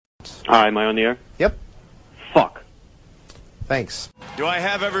Hi, am I on the air? Yep. Fuck. Thanks. Do I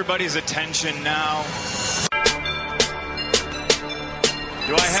have everybody's attention now?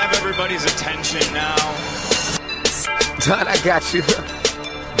 Do I have everybody's attention now? Don, I got you.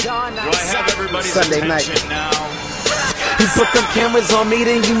 Don, do I have everybody's Sunday attention night. now? You put them cameras on me,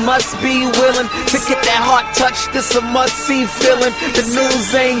 then you must be willing to get that heart touch. This a must-see feeling. The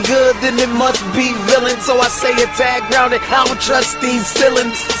news ain't good, then it must be villain. So I say a tag grounded, I don't trust these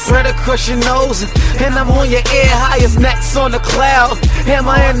ceilings. Spread across your nose, and I'm on your ear, high as necks on the cloud. Am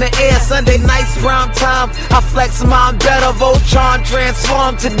I in the air? Sunday nights, prime time. I flex mine better, Voltron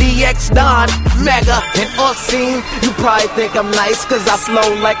transform to DX Don Mega and Unseen. You probably think I'm nice, cause I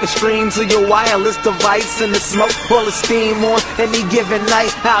flow like a stream to your wireless device, and the smoke full of steam on any given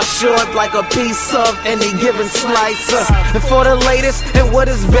night. I'll short like a piece of any given slice. And for the latest and what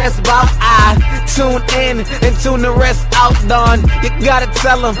is best about, I tune in and tune the rest out. Don, you gotta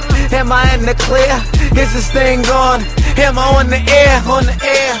tell them, am I in the clear? Is this thing on? Am I on the air? On the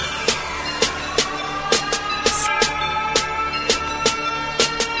air?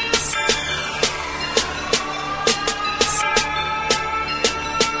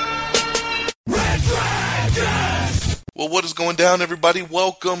 Well, what is going down, everybody?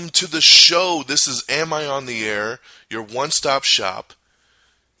 Welcome to the show. This is Am I on the Air, your one-stop shop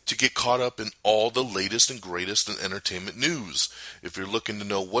to get caught up in all the latest and greatest in entertainment news. If you're looking to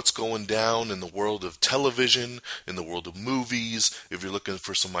know what's going down in the world of television, in the world of movies, if you're looking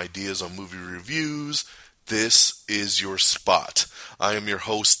for some ideas on movie reviews, this is your spot. I am your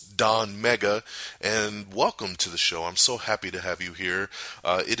host, Don Mega, and welcome to the show. I'm so happy to have you here.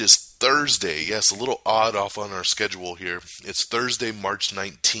 It is Thursday. Yes, a little odd off on our schedule here. It's Thursday, March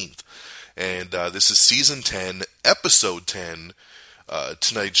 19th, and this is Season 10, Episode 10.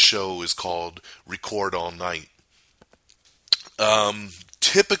 Tonight's show is called Record All Night.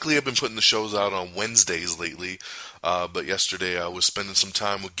 Typically, I've been putting the shows out on Wednesdays lately, but yesterday I was spending some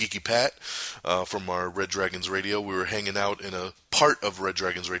time with Geeky Pat from our Red Dragons Radio. We were hanging out in a part of Red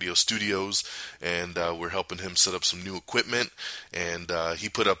Dragons Radio studios, and we're helping him set up some new equipment, and he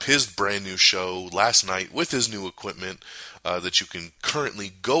put up his brand new show last night with his new equipment that you can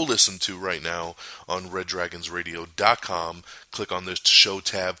currently go listen to right now on reddragonsradio.com. Click on the show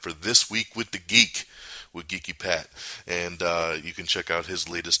tab for This Week with the Geek with Geeky Pat, and you can check out his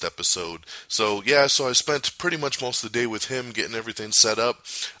latest episode. So I spent pretty much most of the day with him getting everything set up,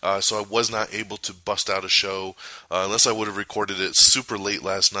 so I was not able to bust out a show unless I would have recorded it super late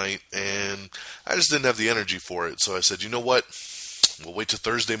last night, and I just didn't have the energy for it. So I said, you know what, we'll wait till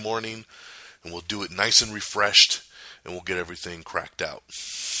Thursday morning and we'll do it nice and refreshed, and we'll get everything cracked out.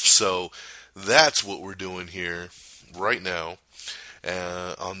 So that's what we're doing here right now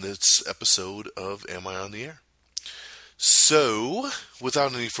on this episode of Am I on the Air? So,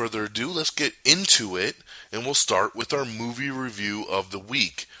 without any further ado, let's get into it, and we'll start with our movie review of the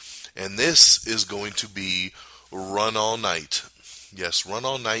week. And this is going to be Run All Night. Yes, Run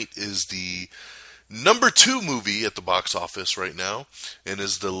All Night is the number 2 movie at the box office right now, and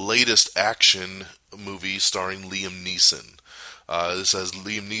is the latest action movie starring Liam Neeson. This has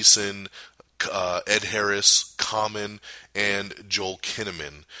Liam Neeson, Ed Harris, Common, and Joel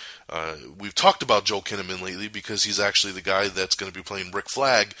Kinnaman. We've talked about Joel Kinnaman lately because he's actually the guy that's going to be playing Rick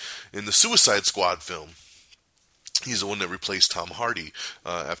Flag in the Suicide Squad film. He's the one that replaced Tom Hardy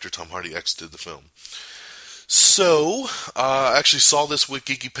after Tom Hardy exited the film. So, I actually saw this with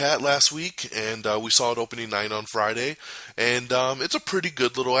Geeky Pat last week, and we saw it opening night on Friday, and it's a pretty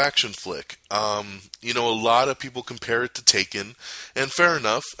good little action flick. A lot of people compare it to Taken, and fair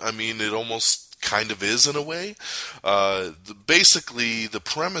enough. I mean, it almost kind of is in a way. Basically, the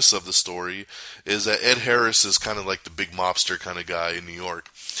premise of the story is that Ed Harris is kind of like the big mobster kind of guy in New York,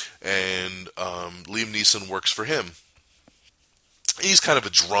 and Liam Neeson works for him. He's kind of a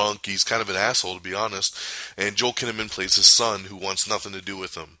drunk, he's kind of an asshole, to be honest, and Joel Kinnaman plays his son, who wants nothing to do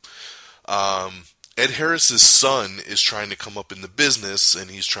with him. Ed Harris's son is trying to come up in the business, and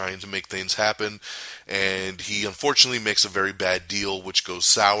he's trying to make things happen, and he unfortunately makes a very bad deal, which goes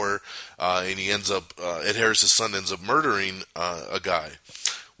sour, and Ed Harris's son ends up murdering a guy.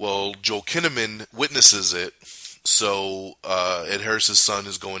 Well, Joel Kinnaman witnesses it, so Ed Harris's son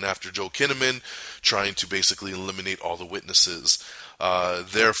is going after Joel Kinnaman, trying to basically eliminate all the witnesses.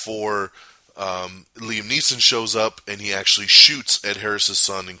 Therefore, Liam Neeson shows up, and he actually shoots Ed Harris's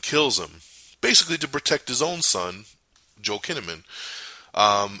son and kills him, basically to protect his own son, Joel Kinnaman.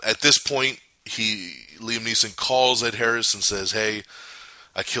 At this point, Liam Neeson calls Ed Harris and says, "Hey,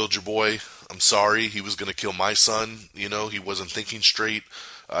 I killed your boy. I'm sorry. He was going to kill my son. He wasn't thinking straight.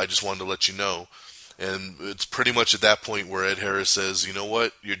 I just wanted to let you know." And it's pretty much at that point where Ed Harris says, you know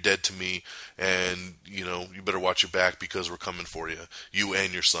what, you're dead to me, and, you know, you better watch your back because we're coming for you, you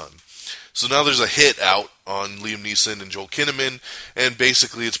and your son. So now there's a hit out on Liam Neeson and Joel Kinnaman, and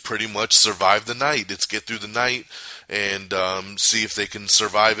basically it's pretty much survive the night. It's get through the night and see if they can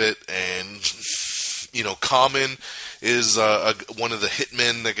survive it. And, you know, Common is one of the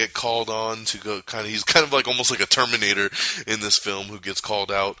hitmen that get called on to go he's kind of like almost like a Terminator in this film who gets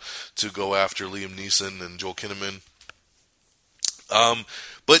called out to go after Liam Neeson and Joel Kinnaman.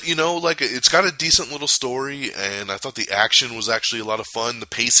 But, you know, like, it's got a decent little story, and I thought the action was actually a lot of fun. The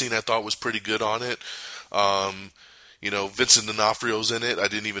pacing I thought was pretty good on it. You know, Vincent D'Onofrio's in it. I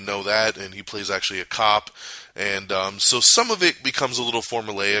didn't even know that, and he plays actually a cop. And so some of it becomes a little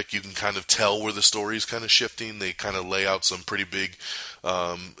formulaic. You can kind of tell where the story's kind of shifting. They kind of lay out some pretty big,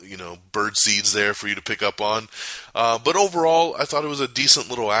 you know, bird seeds there for you to pick up on. But overall, I thought it was a decent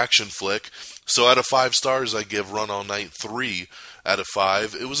little action flick. So out of 5 stars, I give Run All Night 3 out of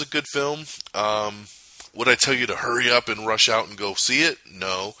 5. It was a good film. Would I tell you to hurry up and rush out and go see it?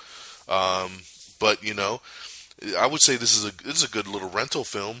 No. But, you know, I would say this is a good little rental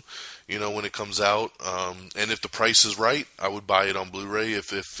film, you know, when it comes out. And if the price is right, I would buy it on Blu-ray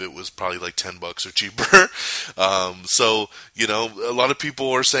if it was probably like $10 or cheaper. So, you know, a lot of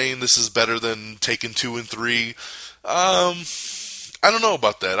people are saying this is better than Taken 2 and 3. I don't know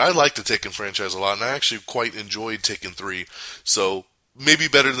about that. I like the Taken franchise a lot, and I actually quite enjoyed Taken 3. So maybe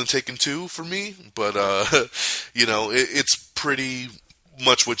better than Taken 2 for me, but, you know, it's pretty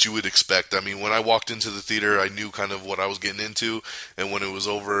much what you would expect. I mean, when I walked into the theater, I knew kind of what I was getting into, and when it was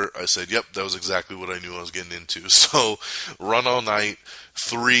over, I said, yep, that was exactly what I knew I was getting into. So, Run All Night,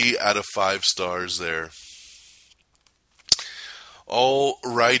 3 out of 5 stars there.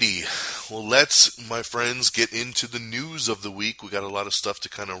 Alrighty, well, let's, my friends, get into the news of the week. We got a lot of stuff to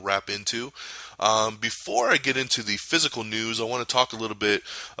kind of wrap into. Before I get into the physical news, I want to talk a little bit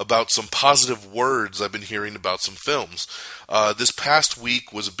about some positive words I've been hearing about some films. This past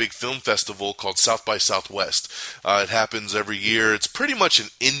week was a big film festival called South by Southwest. It happens every year. It's pretty much an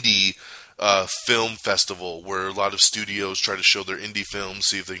indie film festival where a lot of studios try to show their indie films,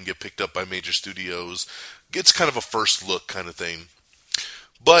 see if they can get picked up by major studios. It's kind of a first look kind of thing.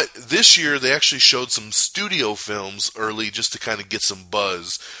 But this year, they actually showed some studio films early just to kind of get some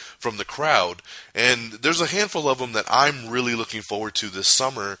buzz from the crowd. And there's a handful of them that I'm really looking forward to this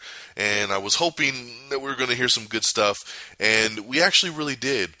summer. And I was hoping that we were going to hear some good stuff. And we actually really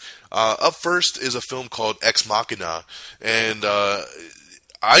did. Up first is a film called Ex Machina. And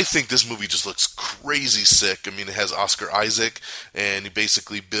I think this movie just looks crazy sick. I mean, it has Oscar Isaac. And he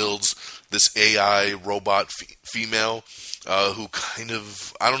basically builds this AI robot female. Who kind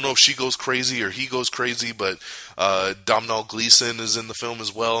of, I don't know if she goes crazy or he goes crazy, but Domhnall Gleeson is in the film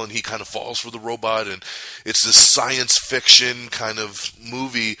as well, and he kind of falls for the robot, and it's this science fiction kind of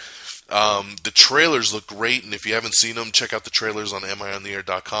movie. The trailers look great, and if you haven't seen them, check out the trailers on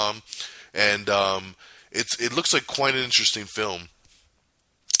miontheair.com, and it looks like quite an interesting film.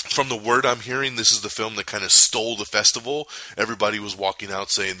 From the word I'm hearing, this is the film that kind of stole the festival. Everybody was walking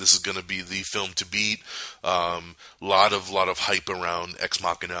out saying this is going to be the film to beat. Lot of hype around Ex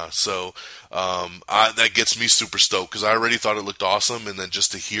Machina. So that gets me super stoked because I already thought it looked awesome. And then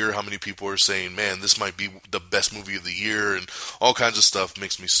just to hear how many people are saying, man, this might be the best movie of the year and all kinds of stuff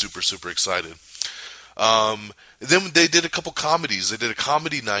makes me super, super excited. Then they did a couple comedies. They did a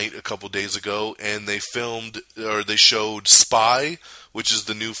comedy night a couple days ago, and they showed Spy, which is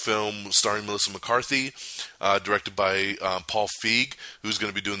the new film starring Melissa McCarthy, directed by Paul Feig, who's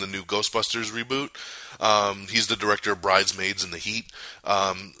going to be doing the new Ghostbusters reboot. He's the director of Bridesmaids and The Heat.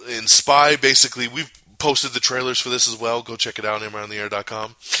 In Spy, basically, we've posted the trailers for this as well. Go check it out on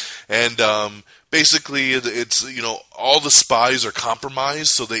miontheair.com. And basically, it's, you know, all the spies are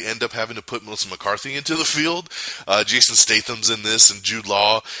compromised, so they end up having to put Melissa McCarthy into the field. Jason Statham's in this, and Jude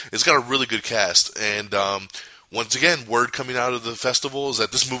Law. It's got a really good cast. And once again, word coming out of the festival is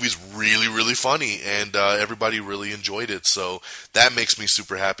that this movie's really, really funny, and everybody really enjoyed it. So that makes me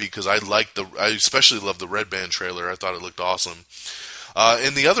super happy because I especially love the Red Band trailer. I thought it looked awesome.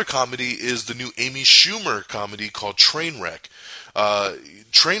 And the other comedy is the new Amy Schumer comedy called Trainwreck.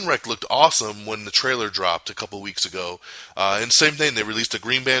 Trainwreck looked awesome when the trailer dropped a couple weeks ago. And same thing, they released a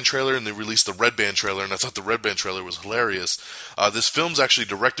Green Band trailer and they released the Red Band trailer, and I thought the Red Band trailer was hilarious. This film's actually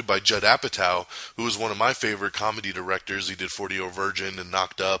directed by Judd Apatow, who is one of my favorite comedy directors. He did 40-Year-Old Virgin and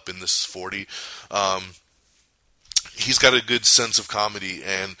Knocked Up, and This is 40. He's got a good sense of comedy,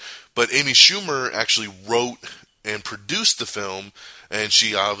 but Amy Schumer actually wrote and produced the film, and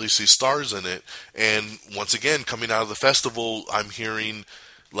she obviously stars in it. And once again, coming out of the festival, I'm hearing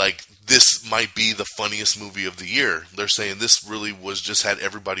like, this might be the funniest movie of the year. They're saying this really just had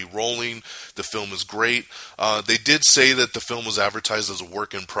everybody rolling. The film is great. They did say that the film was advertised as a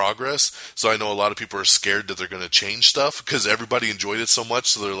work in progress, so I know a lot of people are scared that they're going to change stuff because everybody enjoyed it so much,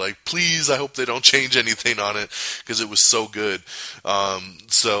 so they're like, please, I hope they don't change anything on it because it was so good.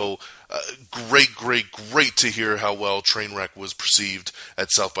 Great to hear how well Trainwreck was perceived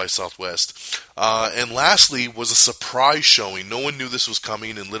at South by Southwest. And lastly was a surprise showing. No one knew this was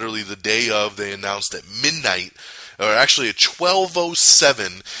coming, and literally the day of, they announced at midnight, or actually at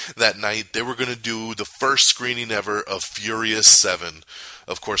 12:07 that night, they were going to do the first screening ever of Furious 7.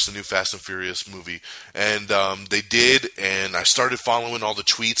 Of course, the new Fast and Furious movie. And they did, and I started following all the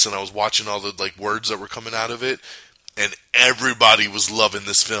tweets, and I was watching all the words that were coming out of it. And everybody was loving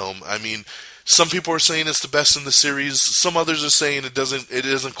this film. I mean, some people are saying it's the best in the series. Some others are saying it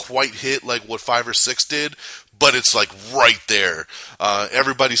doesn't quite hit like what 5 or 6 did, but it's like right there.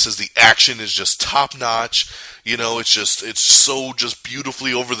 Everybody says the action is just top notch. You know, it's so just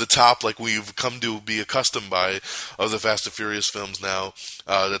beautifully over the top, like we've come to be accustomed by of the Fast and Furious films now.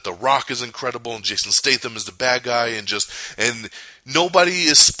 That The Rock is incredible, and Jason Statham is the bad guy, and nobody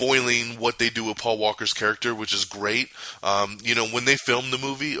is spoiling what they do with Paul Walker's character, which is great. You know, when they filmed the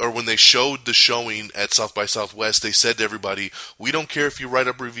movie, or when they showed the showing at South by Southwest, they said to everybody, we don't care if you write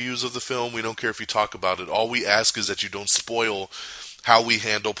up reviews of the film, we don't care if you talk about it. All we ask is that you don't spoil how we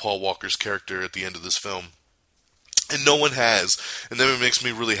handle Paul Walker's character at the end of this film. And no one has. And then it makes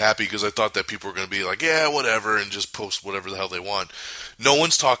me really happy because I thought that people were going to be like, yeah, whatever, and just post whatever the hell they want. No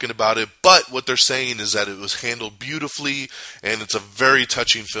one's talking about it, but what they're saying is that it was handled beautifully, and it's a very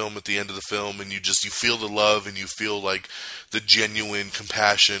touching film at the end of the film, and you feel the love, and you feel like the genuine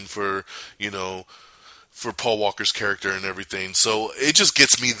compassion for, you know, for Paul Walker's character and everything. So it just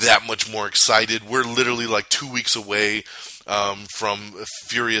gets me that much more excited. We're literally like 2 weeks away from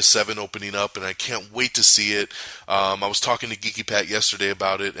Furious 7 opening up, and I can't wait to see it. I was talking to Geeky Pat yesterday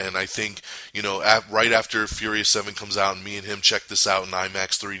about it, and I think, you know, right after Furious 7 comes out, and me and him check this out in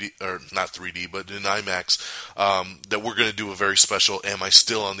IMAX 3D, or not 3D, but in IMAX, that we're going to do a very special Am I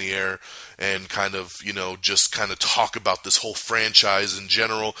Still on the Air, and kind of, you know, just kind of talk about this whole franchise in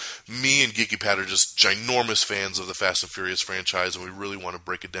general. Me and Geeky Pat are just ginormous fans of the Fast and Furious franchise, and we really want to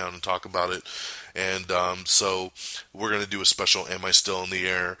break it down and talk about it. And so we're going to do a special Am I Still in the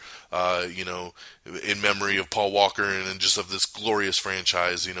Air, you know, in memory of Paul Walker and just of this glorious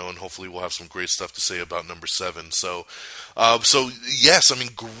franchise, you know, and hopefully we'll have some great stuff to say about number 7. So yes, I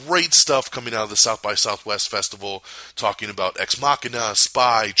mean, great stuff coming out of the South by Southwest Festival, talking about Ex Machina,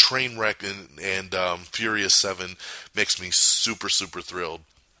 Spy, Trainwreck, and Furious 7 makes me super, super thrilled.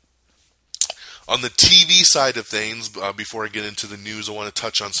 On the TV side of things, before I get into the news, I want to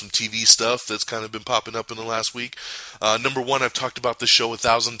touch on some TV stuff that's kind of been popping up in the last week. Number one, I've talked about this show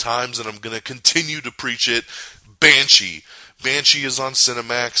 1,000 times, and I'm going to continue to preach it. Banshee. Banshee is on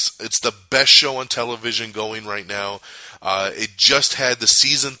Cinemax. It's the best show on television going right now. It just had the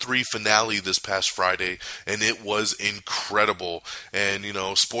season 3 finale this past Friday, and it was incredible. And, you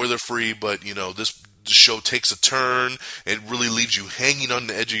know, spoiler free, but, you know, the show takes a turn and really leaves you hanging on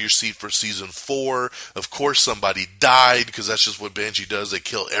the edge of your seat for season 4. Of course, somebody died, because that's just what Banshee does. They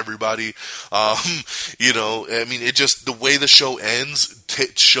kill everybody. You know, I mean, it just, the way the show ends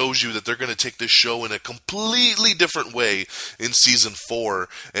shows you that they're going to take this show in a completely different way in season 4,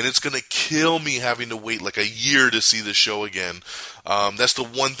 and it's going to kill me having to wait like a year to see the show again. That's the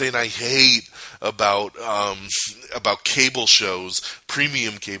one thing I hate about cable shows,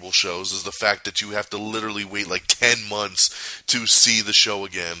 premium cable shows, is the fact that you have to literally wait like 10 months to see the show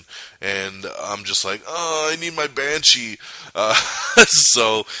again. And I'm just like, oh, I need my Banshee.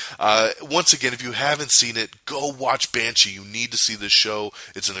 So once again, if you haven't seen it, go watch Banshee. You need to see this show.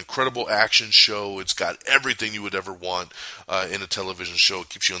 It's an incredible action show. It's got everything you would ever want in a television show. It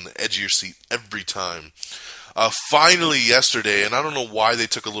keeps you on the edge of your seat every time. Finally yesterday, and I don't know why they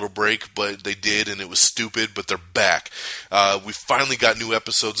took a little break, but they did, and it was stupid, but they're back. We finally got new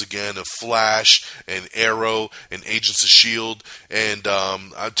episodes again of Flash and Arrow and Agents of S.H.I.E.L.D. And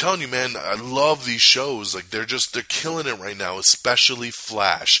I'm telling you, man, I love these shows. Like, they're killing it right now, especially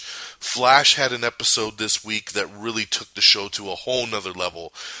Flash. Flash had an episode this week that really took the show to a whole nother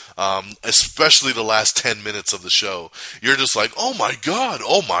level, especially the last 10 minutes of the show. You're just like, oh my god,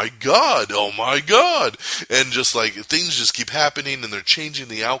 oh my god, oh my god. And just like, things just keep happening, and they're changing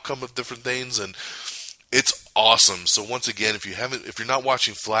the outcome of different things, and it's awesome. So once again, if you're not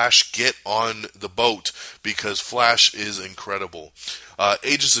watching Flash, get on the boat because Flash is incredible.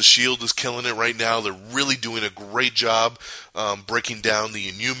 Agents of S.H.I.E.L.D. is killing it right now. They're really doing a great job breaking down the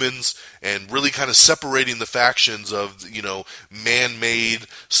Inhumans and really kind of separating the factions of, man-made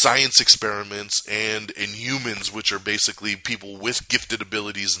science experiments and Inhumans, which are basically people with gifted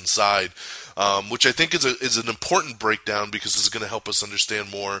abilities inside, which I think is an important breakdown because this is going to help us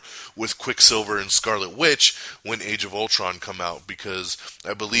understand more with Quicksilver and Scarlet Witch when Age of Ultron come out, because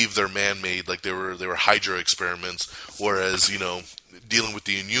I believe they're man-made, like they were Hydra experiments, whereas, dealing with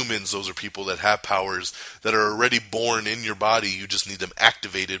the Inhumans, those are people that have powers that are already born in your body. You just need them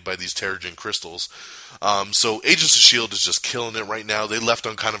activated by these Terrigen crystals. So Agents of S.H.I.E.L.D. is just killing it right now. They left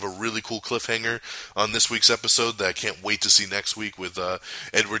on kind of a really cool cliffhanger on this week's episode that I can't wait to see next week with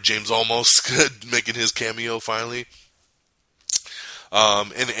Edward James Olmos making his cameo finally.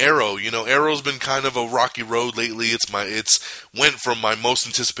 And Arrow, Arrow's been kind of a rocky road lately. It's went from my most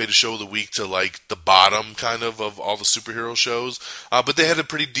anticipated show of the week to like the bottom kind of all the superhero shows. But they had a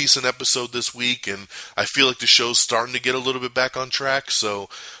pretty decent episode this week, and I feel like the show's starting to get a little bit back on track. So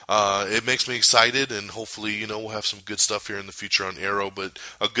it makes me excited, and hopefully, we'll have some good stuff here in the future on Arrow. But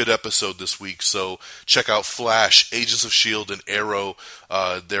a good episode this week. So check out Flash, Agents of S.H.I.E.L.D. and Arrow.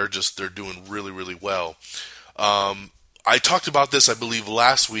 They're doing really, really well. I talked about this, I believe,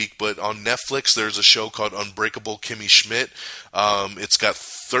 last week, but on Netflix, there's a show called Unbreakable Kimmy Schmidt. It's got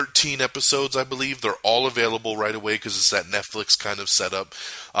 13 episodes, I believe. They're all available right away because it's that Netflix kind of setup.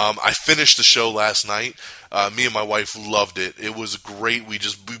 I finished the show last night. Me and my wife loved it. It was great. We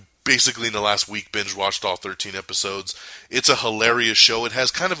basically in the last week binge watched all 13 episodes. It's a hilarious show. It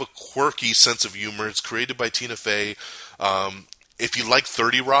has kind of a quirky sense of humor. It's created by Tina Fey. If you like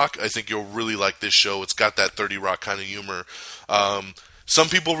 30 Rock, I think you'll really like this show. It's got that 30 Rock kind of humor. Some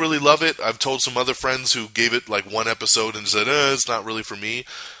people really love it. I've told some other friends who gave it like one episode and said, it's not really for me.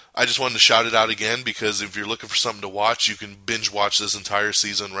 I just wanted to shout it out again because if you're looking for something to watch, you can binge watch this entire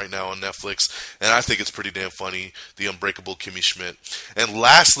season right now on Netflix, and I think it's pretty damn funny, The Unbreakable Kimmy Schmidt. And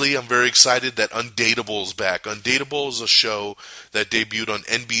lastly, I'm very excited that Undateable is back. Undateable is a show that debuted on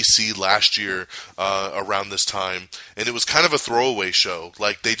NBC last year around this time, and it was kind of a throwaway show.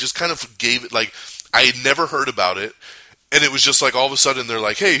 Like, they just kind of gave it, like, I had never heard about it. And it was just like all of a sudden they're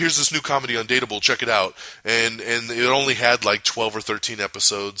like, hey, here's this new comedy Undateable, check it out. And it only had like 12 or 13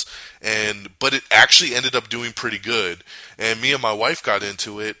 episodes, but it actually ended up doing pretty good. And me and my wife got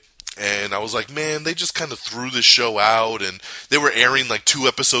into it, and I was like, man, they just kind of threw this show out, and they were airing like 2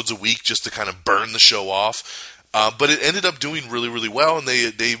 episodes a week just to kind of burn the show off. But it ended up doing really, really well, and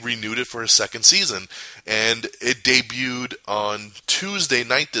they renewed it for a second season. And it debuted on Tuesday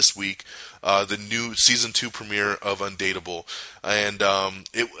night this week, the new Season 2 premiere of Undateable. And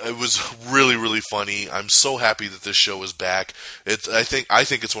it was really, really funny. I'm so happy that this show is back. I think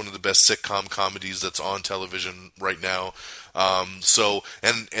it's one of the best sitcom comedies that's on television right now. And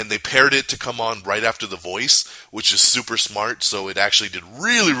they paired it to come on right after The Voice, which is super smart. So it actually did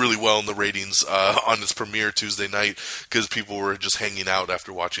really, really well in the ratings on its premiere Tuesday night because people were just hanging out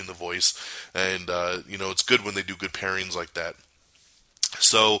after watching The Voice. And it's good when they do good pairings like that.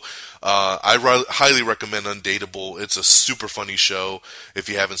 So I highly recommend Undateable. It's a super funny show. If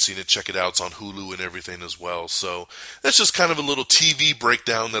you haven't seen it, check it out. It's on Hulu and everything as well. So that's just kind of a little TV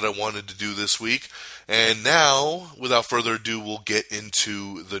breakdown that I wanted to do this week. And now, without further ado, we'll get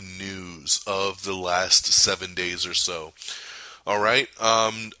into the news of the last 7 days or so. All right.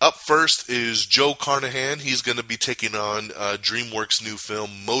 Up first is Joe Carnahan. He's going to be taking on DreamWorks' new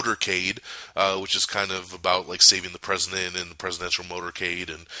film Motorcade, which is kind of about like saving the president and the presidential motorcade,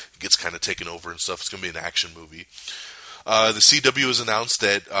 and gets kind of taken over and stuff. It's going to be an action movie. The CW has announced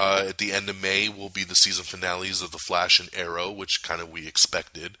that at the end of May will be the season finales of The Flash and Arrow, which kind of we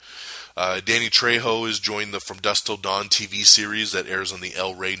expected. Danny Trejo has joined the From Dusk Till Dawn TV series that airs on the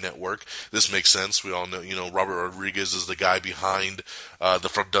El Rey network. This makes sense. We all know, Robert Rodriguez is the guy behind the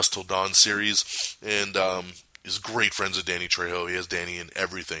From Dusk Till Dawn series, and is great friends with Danny Trejo. He has Danny in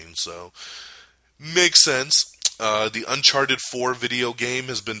everything, so makes sense. The Uncharted 4 video game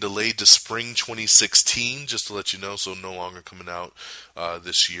has been delayed to spring 2016, just to let you know, so no longer coming out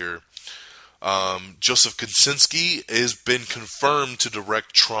this year. Joseph Kosinski has been confirmed to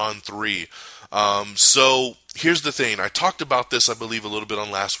direct Tron 3. So here's the thing. I talked about this, I believe, a little bit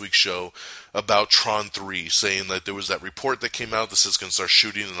on last week's show about Tron 3, saying that there was that report that came out that says it's going to start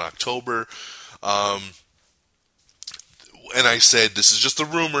shooting in October. And I said, this is just a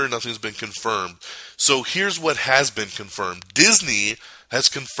rumor, nothing's been confirmed. So here's what has been confirmed. Disney has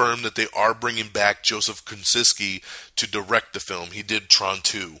confirmed that they are bringing back Joseph Kosinski to direct the film. He did Tron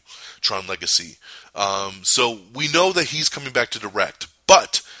 2, Tron Legacy. So we know that he's coming back to direct,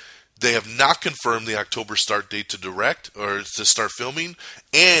 but they have not confirmed the October start date to direct or to start filming,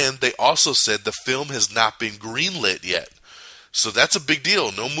 and they also said the film has not been greenlit yet. So that's a big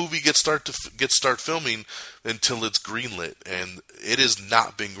deal. No movie gets start filming until it's greenlit, and it has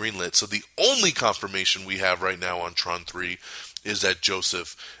not been greenlit. So the only confirmation we have right now on Tron 3 is that Joseph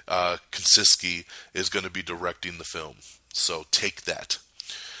Kosinski is going to be directing the film. So take that.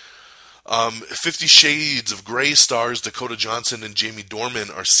 50 Shades of Grey stars Dakota Johnson and Jamie Dornan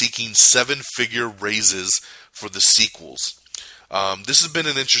are seeking 7-figure raises for the sequels. This has been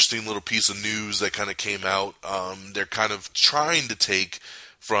an interesting little piece of news that kind of came out. They're kind of trying to take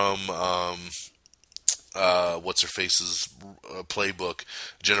from what's-her-face's playbook,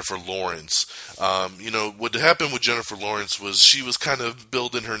 Jennifer Lawrence. What happened with Jennifer Lawrence was she was kind of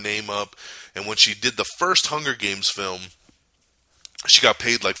building her name up, and when she did the first Hunger Games film, she got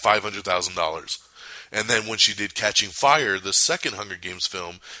paid like $500,000. And then when she did Catching Fire, the second Hunger Games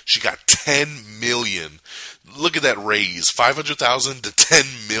film, she got $10 million. Look at that raise, $500,000 to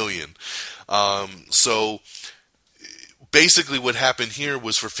 $10 million. So basically what happened here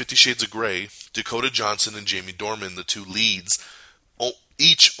was for 50 Shades of Grey, Dakota Johnson and Jamie Dornan, the two leads,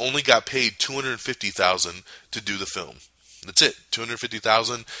 each only got paid $250,000 to do the film. That's it,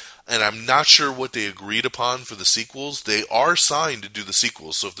 $250,000. And I'm not sure what they agreed upon for the sequels. They are signed to do the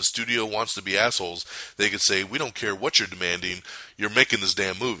sequels, so if the studio wants to be assholes, they could say, we don't care what you're demanding, you're making this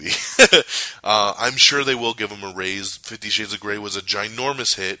damn movie. I'm sure they will give them a raise. 50 Shades of Grey was a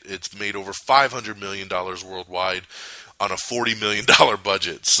ginormous hit. It's made over $500 million worldwide on a $40 million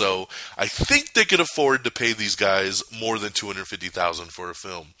budget. So I think they could afford to pay these guys more than $250,000 for a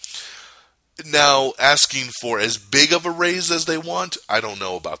film. Now, asking for as big of a raise as they want, I don't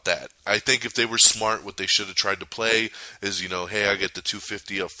know about that. I think if they were smart, what they should have tried to play is, hey, I get the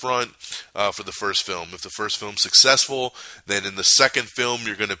 $250 up front for the first film. If the first film's successful, then in the second film,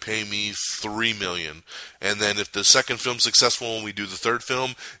 you're going to pay me $3 million. And then if the second film's successful and we do the third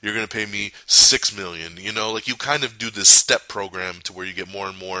film, you're going to pay me $6 million. You kind of do this step program to where you get more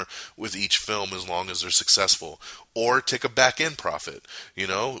and more with each film as long as they're successful. Or take a back-end profit,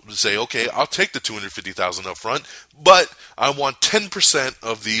 say, okay, I'll take the $250,000 up front, but I want 10%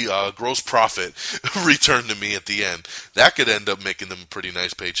 of the gross profit returned to me at the end. That could end up making them a pretty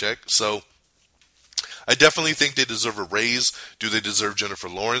nice paycheck. So I definitely think they deserve a raise. Do they deserve Jennifer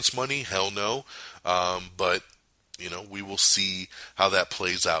Lawrence money? Hell no. But we will see how that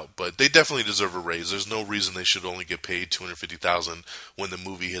plays out. But they definitely deserve a raise. There's no reason they should only get paid $250,000 when the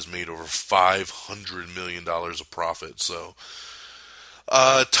movie has made over $500 million of profit. So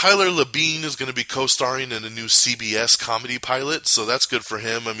Tyler Labine is going to be co-starring in a new CBS comedy pilot, so that's good for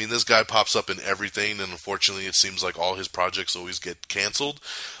him. I mean, this guy pops up in everything, and unfortunately it seems like all his projects always get canceled.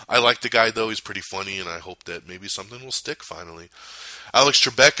 I like the guy, though. He's pretty funny, and I hope that maybe something will stick finally. Alex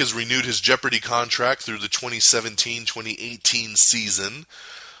Trebek has renewed his Jeopardy contract through the 2017-2018 season.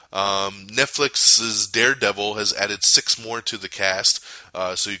 Netflix's Daredevil has added 6 more to the cast,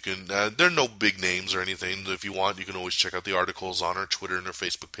 so you can, there are no big names or anything. If you want, you can always check out the articles on our Twitter and our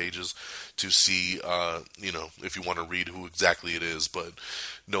Facebook pages to see, if you want to read who exactly it is, but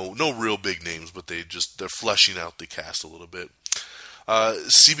no real big names, but they're fleshing out the cast a little bit.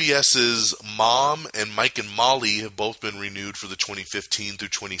 CBS's Mom and Mike and Molly have both been renewed for the 2015 through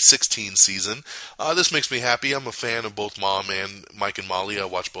 2016 season. This makes me happy. I'm a fan of both Mom and Mike and Molly. I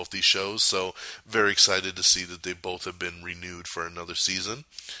watch both these shows, so very excited to see that they both have been renewed for another season.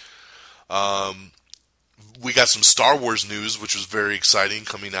 We got some Star Wars news, which was very exciting,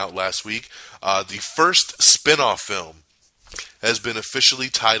 coming out last week. The first spin-off film has been officially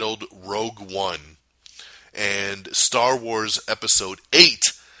titled Rogue One. And Star Wars Episode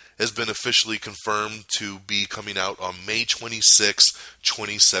 8 has been officially confirmed to be coming out on May 26,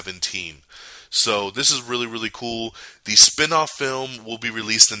 2017. So this is really, really cool. The spin-off film will be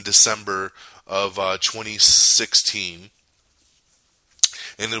released in December of 2016.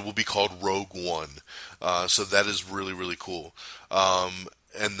 And it will be called Rogue One. So that is really, really cool.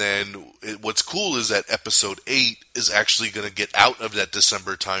 And then what's cool is that Episode 8 is actually going to get out of that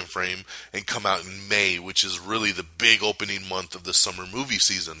December time frame and come out in May, which is really the big opening month of the summer movie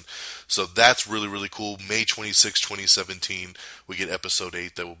season. So that's really, really cool. May 26, 2017, we get Episode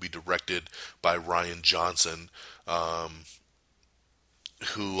 8 that will be directed by Rian Johnson,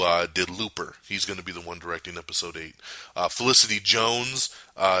 who did Looper. He's going to be the one directing Episode 8. Felicity Jones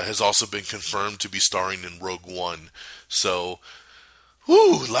has also been confirmed to be starring in Rogue One. So...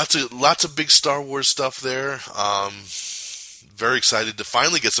 lots of big Star Wars stuff there. very excited to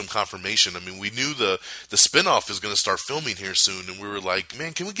finally get some confirmation. I mean, we knew the spinoff is going to start filming here soon, and we were like,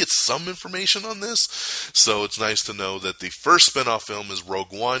 man, can we get some information on this? So it's nice to know that the first spinoff film is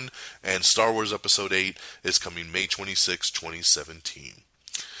Rogue One, and Star Wars Episode 8 is coming May 26, 2017.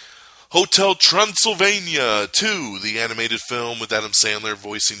 Hotel Transylvania 2, the animated film with Adam Sandler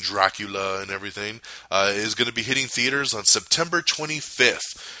voicing Dracula and everything, is going to be hitting theaters on September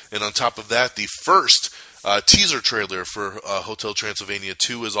 25th. And on top of that, the first teaser trailer for Hotel Transylvania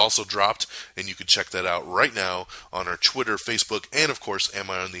 2 is also dropped, and you can check that out right now on our Twitter, Facebook, and of course,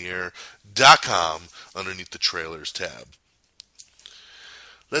 amiontheair.com underneath the trailers tab.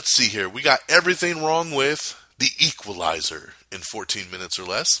 Let's see here. We got everything wrong with The Equalizer in 14 minutes or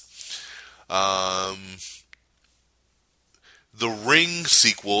less. The Ring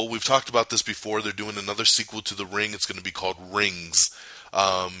sequel, we've talked about this before. They're doing another sequel to The Ring. It's going to be called Rings.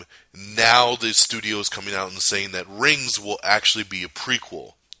 Now the studio is coming out and saying that Rings will actually be a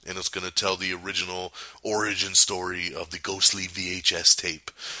prequel, and it's going to tell the original origin story of the ghostly VHS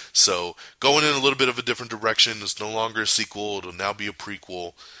tape. So going in a little bit of a different direction. It's no longer a sequel. It'll now be a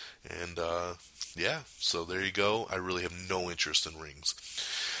prequel. And yeah, so there you go. I really have no interest in Rings.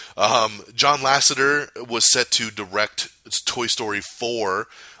 John Lasseter was set to direct Toy Story 4,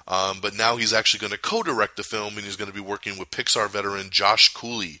 but now he's actually going to co-direct the film, and he's going to be working with Pixar veteran Josh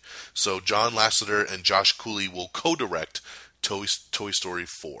Cooley. So John Lasseter and Josh Cooley will co-direct Toy Story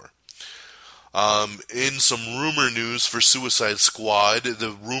 4. In some rumor news for Suicide Squad,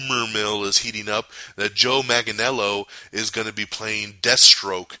 the rumor mill is heating up that Joe Manganiello is going to be playing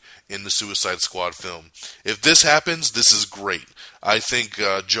Deathstroke in the Suicide Squad film. If this happens, this is great. I think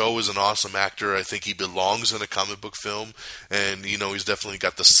Joe is an awesome actor. I think he belongs in a comic book film, and he's definitely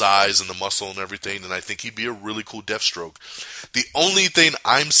got the size and the muscle and everything, and I think he'd be a really cool Deathstroke. The only thing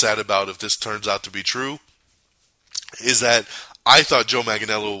I'm sad about, if this turns out to be true, is that I thought Joe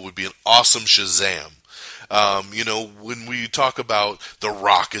Manganiello would be an awesome Shazam. When we talk about The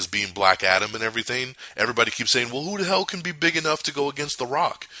Rock as being Black Adam and everything, everybody keeps saying, well, who the hell can be big enough to go against The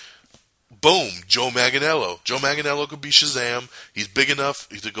Rock? Boom, Joe Manganiello. Joe Manganiello could be Shazam. He's big enough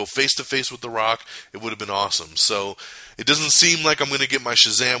to go face-to-face with The Rock. It would have been awesome. So it doesn't seem like I'm going to get my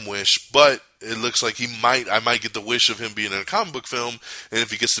Shazam wish, but it looks like I might get the wish of him being in a comic book film, and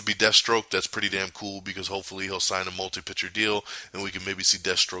if he gets to be Deathstroke, that's pretty damn cool, because hopefully he'll sign a multi-picture deal, and we can maybe see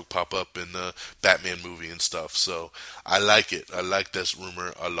Deathstroke pop up in the Batman movie and stuff. So I like it. I like this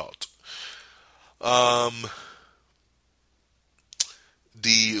rumor a lot.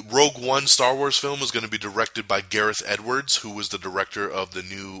 The Rogue One Star Wars film is going to be directed by Gareth Edwards, who was the director of the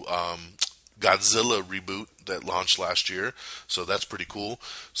new Godzilla reboot that launched last year. So that's pretty cool.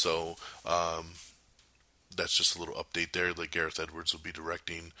 So that's just a little update there. Like Gareth Edwards will be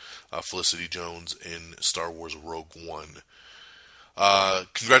directing Felicity Jones in Star Wars Rogue One.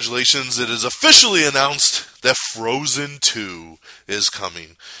 Congratulations, it is officially announced that Frozen 2 is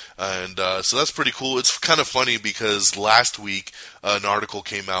coming. And so that's pretty cool. It's kind of funny because last week an article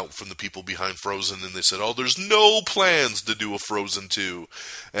came out from the people behind Frozen, and they said, oh, there's no plans to do a Frozen 2.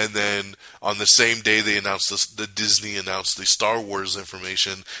 And then on the same day they announced this, the Disney announced the Star Wars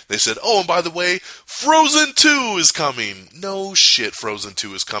information. They said, oh, and by the way, Frozen 2 is coming. No shit, Frozen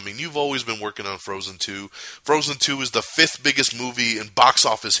 2 is coming. You've always been working on Frozen 2. Frozen 2 is the 5th biggest movie in box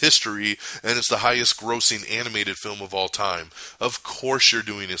office history, and it's the highest grossing animated film of all time. Of course you're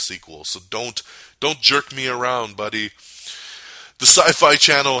doing a sequel, so don't jerk me around, buddy. The Sci-Fi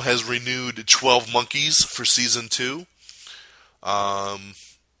Channel has renewed 12 Monkeys for season 2. Andy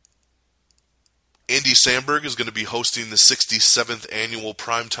Samberg is going to be hosting the 67th annual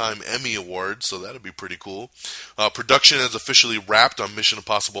Primetime Emmy Awards, so that'll be pretty cool. Production has officially wrapped on Mission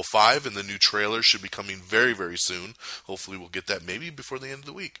Impossible 5, and the new trailer should be coming very, very soon. Hopefully we'll get that maybe before the end of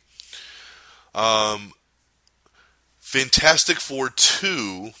the week. Fantastic Four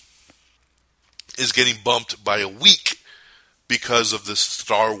 2 is getting bumped by a week because of the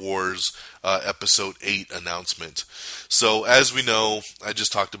Star Wars Episode 8 announcement. So, as we know, I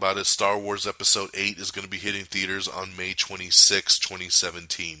just talked about it, Star Wars Episode 8 is going to be hitting theaters on May 26,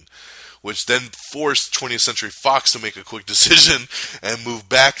 2017, which then forced 20th Century Fox to make a quick decision and move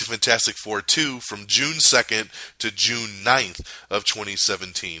back to Fantastic Four 2 from June 2nd to June 9th of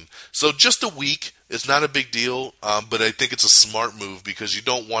 2017. So, just a week. It's not a big deal, but I think it's a smart move because you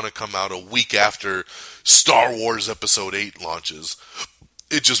don't want to come out a week after Star Wars Episode 8 launches.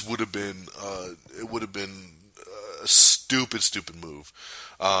 It just would have been, a stupid move.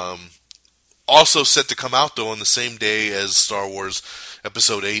 Also set to come out, though, on the same day as Star Wars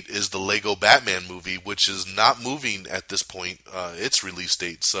Episode 8 is the Lego Batman movie, which is not moving at this point, its release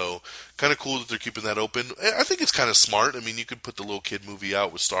date. So, kind of cool that they're keeping that open. I think it's kind of smart. I mean, you could put the little kid movie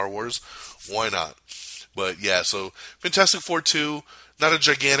out with Star Wars. Why not? But, yeah, so Fantastic Four 2, not a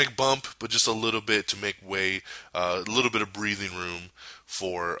gigantic bump, but just a little bit to make way, a little bit of breathing room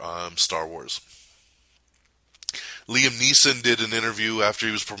for Star Wars. Liam Neeson did an interview after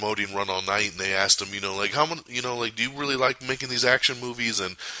he was promoting Run All Night, and they asked him, do you really like making these action movies,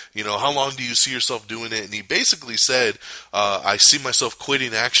 and, how long do you see yourself doing it? And he basically said, I see myself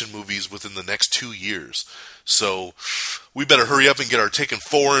quitting action movies within the next 2 years. So we better hurry up and get our Taken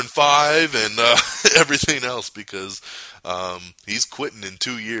 4 and 5 and everything else, because he's quitting in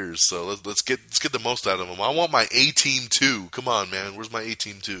 2 years. So let's get the most out of him. I want my A-Team 2. Come on, man. Where's my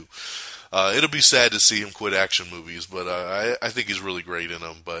A-Team 2? It'll be sad to see him quit action movies, but I think he's really great in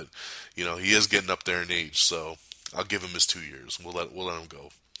them. But he is getting up there in age, so I'll give him his 2 years. We'll let him go.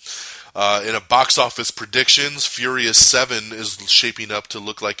 In a box office predictions, Furious 7 is shaping up to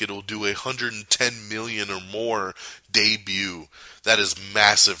look like it'll do $110 million or more debut. That is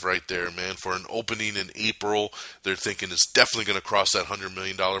massive right there, man. For an opening in April, they're thinking it's definitely going to cross that $100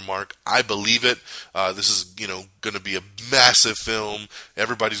 million mark. I believe it. This is, going to be a massive film.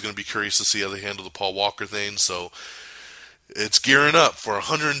 Everybody's going to be curious to see how they handle the Paul Walker thing. So it's gearing up for a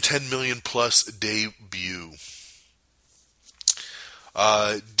 $110 million plus debut.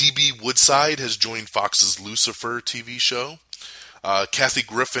 D.B. Woodside has joined Fox's Lucifer TV show. Kathy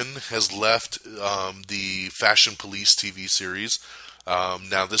Griffin has left the Fashion Police TV series.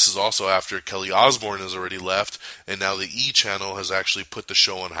 Now, this is also after Kelly Osbourne has already left, and now the E! Channel has actually put the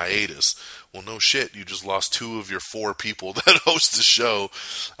show on hiatus. Well, no shit, you just lost 2 of your 4 people that host the show.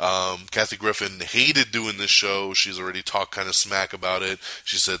 Kathy Griffin hated doing this show. She's already talked kind of smack about it.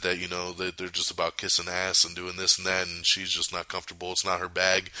 She said that, that they're just about kissing ass and doing this and that, and she's just not comfortable. It's not her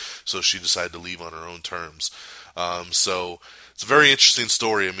bag, so she decided to leave on her own terms. So it's a very interesting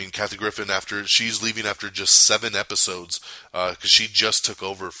story. I mean, Kathy Griffin, she's leaving after just 7 episodes, because she just took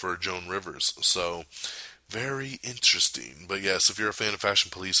over for Joan Rivers. So very interesting. But yes, if you're a fan of Fashion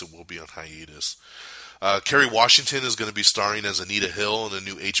Police, it will be on hiatus. Kerry Washington is going to be starring as Anita Hill in a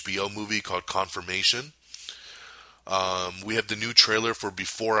new HBO movie called Confirmation. We have the new trailer for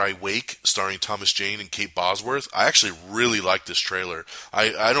Before I Wake, starring Thomas Jane and Kate Bosworth. I actually really like this trailer.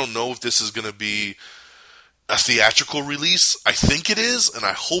 I don't know if this is going to be a theatrical release. I think it is, and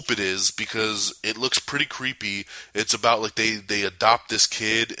I hope it is, because it looks pretty creepy. It's about like they adopt this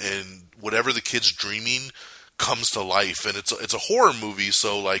kid, and whatever the kid's dreaming comes to life, and it's a horror movie,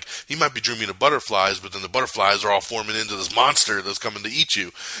 so like he might be dreaming of butterflies, but then the butterflies are all forming into this monster that's coming to eat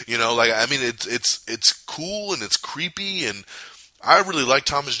you. It's cool and it's creepy, and I really like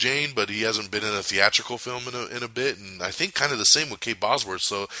Thomas Jane, but he hasn't been in a theatrical film in a bit, and I think kind of the same with Kate Bosworth,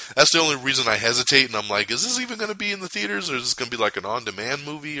 so that's the only reason I hesitate, and I'm like, is this even going to be in the theaters, or is this going to be like an on-demand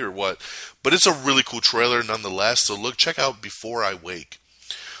movie, or what? But it's a really cool trailer nonetheless, so check out Before I Wake.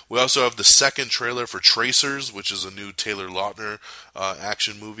 We also have the second trailer for Tracers, which is a new Taylor Lautner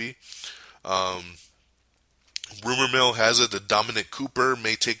action movie. Rumor mill has it that Dominic Cooper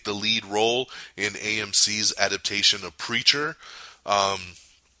may take the lead role in AMC's adaptation of Preacher.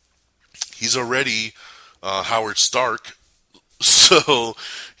 He's already Howard Stark, so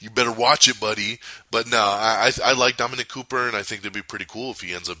you better watch it, buddy. But no, I like Dominic Cooper, and I think it'd be pretty cool if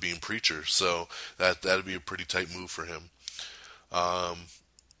he ends up being Preacher. So that'd be a pretty tight move for him.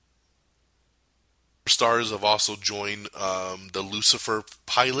 Stars have also joined the Lucifer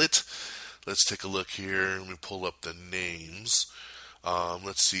pilot. Let's take a look here. Let me pull up the names.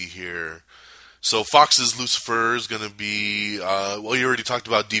 Let's see here. So Fox's Lucifer is going to be, you already talked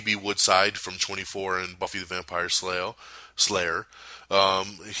about D.B. Woodside from 24 and Buffy the Vampire Slayer.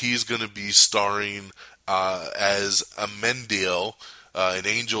 He's going to be starring as Amendiel, an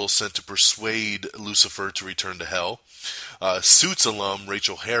angel sent to persuade Lucifer to return to hell. Suits alum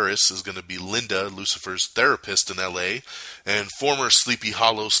Rachel Harris is going to be Linda, Lucifer's therapist in L.A., and former Sleepy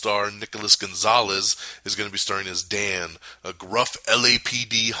Hollow star Nicholas Gonzalez is going to be starring as Dan, a gruff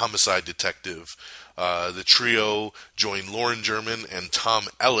LAPD homicide detective. The trio join Lauren German and Tom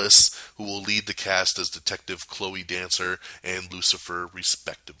Ellis, who will lead the cast as Detective Chloe Dancer and Lucifer,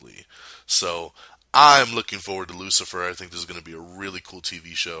 respectively. So I'm looking forward to Lucifer. I think this is going to be a really cool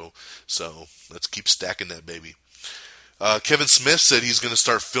TV show. So let's keep stacking that, baby. Kevin Smith said he's going to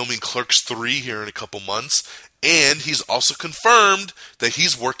start filming Clerks 3 here in a couple months. And he's also confirmed that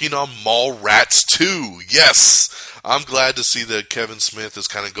he's working on Mallrats 2. Yes! I'm glad to see that Kevin Smith is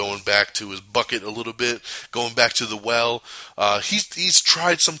kind of going back to his bucket a little bit, going back to the well. He's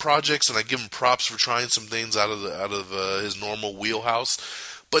tried some projects, and I give him props for trying some things out of his normal wheelhouse,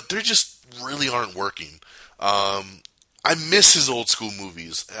 but they just really aren't working. I miss his old school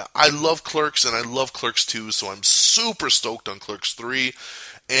movies. I love Clerks, and I love Clerks 2, so I'm super stoked on Clerks 3.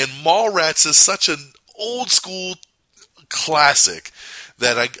 And Mallrats is such an old school classic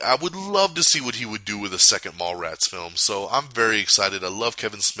that I would love to see what he would do with a second Mallrats film. So I'm very excited. I love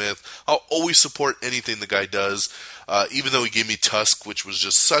Kevin Smith. I'll always support anything the guy does, even though he gave me Tusk, which was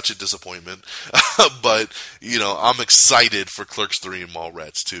just such a disappointment. But, I'm excited for Clerks 3 and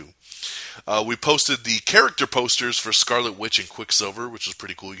Mallrats 2. We posted the character posters for Scarlet Witch and Quicksilver, which is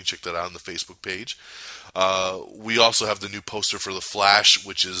pretty cool. You can check that out on the Facebook page. We also have the new poster for The Flash,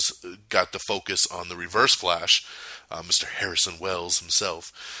 which has got the focus on the Reverse Flash, Mr. Harrison Wells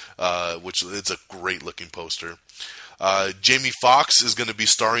himself, which it's a great-looking poster. Jamie Foxx is going to be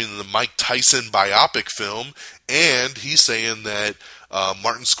starring in the Mike Tyson biopic film, and he's saying that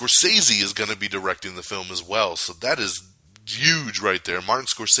Martin Scorsese is going to be directing the film as well. So that is huge right there. Martin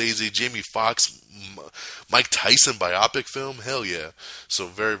Scorsese, Jamie Foxx, Mike Tyson biopic film, hell yeah. So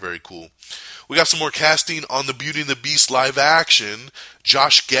very, very cool. We got some more casting on the Beauty and the Beast live action.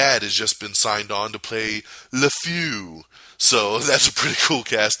 Josh Gad has just been signed on to play LeFou. So that's a pretty cool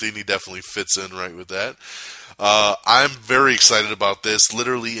casting. He definitely fits in right with that. I'm very excited about this.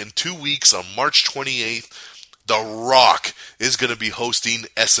 Literally in 2 weeks, on March 28th, The Rock is going to be hosting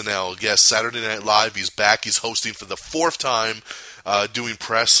SNL. Yes, Saturday Night Live. He's back. He's hosting for the 4th time, doing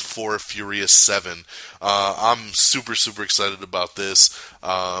press for Furious 7. I'm super, super excited about this.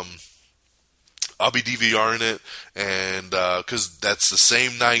 I'll be DVRing it, and because that's the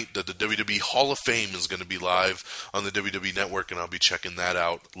same night that the WWE Hall of Fame is going to be live on the WWE Network, and I'll be checking that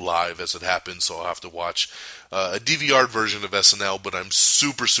out live as it happens, so I'll have to watch a DVR'd version of SNL, but I'm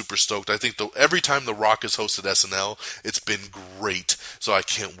super, super stoked. I think every time The Rock has hosted SNL, it's been great, so I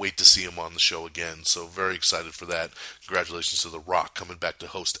can't wait to see him on the show again, so very excited for that. Congratulations to The Rock coming back to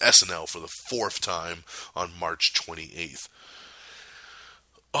host SNL for the 4th time on March 28th.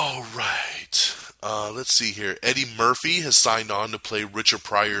 All right. Let's see here. Eddie Murphy has signed on to play Richard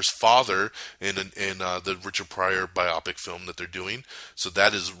Pryor's father in the Richard Pryor biopic film that they're doing. So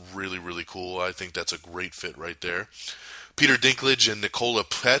that is really, really cool. I think that's a great fit right there. Peter Dinklage and Nicola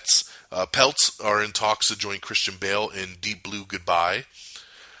Peltz are in talks to join Christian Bale in Deep Blue Goodbye.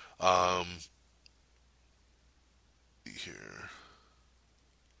 Here.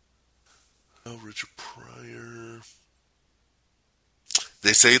 Oh, Richard Pryor.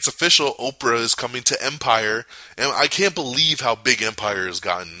 They say it's official. Oprah is coming to Empire. And I can't believe how big Empire has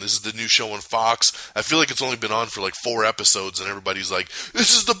gotten. This is the new show on Fox. I feel like it's only been on for like 4 episodes, and everybody's like,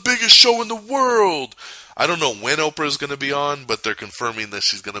 this is the biggest show in the world. I don't know when Oprah is going to be on, but they're confirming that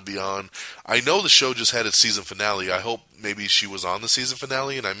she's going to be on. I know the show just had its season finale. I hope maybe she was on the season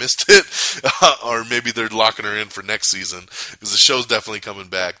finale and I missed it. Or maybe they're locking her in for next season. Because the show's definitely coming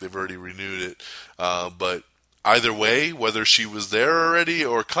back. They've already renewed it. But either way, whether she was there already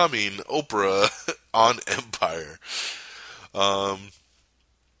or coming, Oprah on Empire.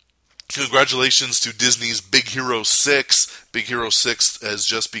 Congratulations to Disney's Big Hero 6. Big Hero 6 has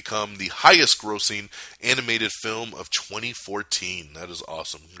just become the highest grossing animated film of 2014. That is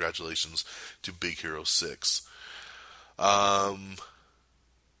awesome. Congratulations to Big Hero 6.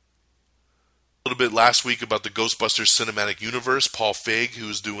 A little bit last week about the Ghostbusters cinematic universe. Paul Feig,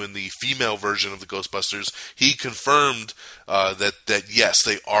 who's doing the female version of the Ghostbusters, he confirmed that yes,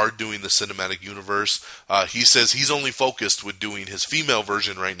 they are doing the cinematic universe. He says he's only focused with doing his female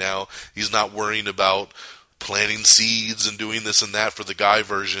version right now. He's not worrying about planting seeds and doing this and that for the guy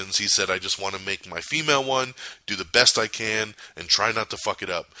versions. He said, I just want to make my female one, do the best I can, and try not to fuck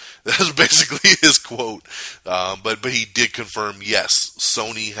it up. That's basically his quote. But he did confirm, yes,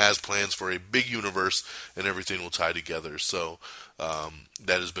 Sony has plans for a big universe and everything will tie together. So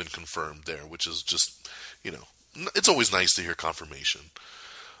that has been confirmed there, which is just, it's always nice to hear confirmation.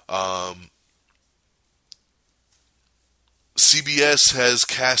 CBS has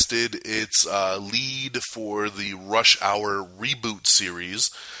casted its lead for the Rush Hour reboot series.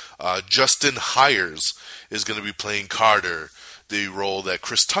 Justin Hires is going to be playing Carter, the role that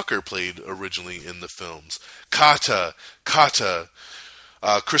Chris Tucker played originally in the films. Kata.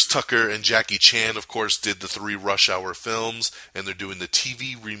 Chris Tucker and Jackie Chan, of course, did the 3 Rush Hour films, and they're doing the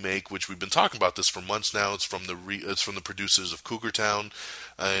TV remake, which we've been talking about this for months now. It's from the producers of Cougar Town,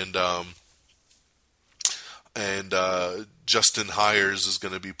 and And Justin Hires is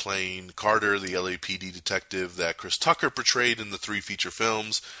going to be playing Carter, the LAPD detective that Chris Tucker portrayed in the 3 feature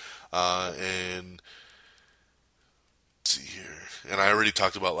films. And let's see here. And I already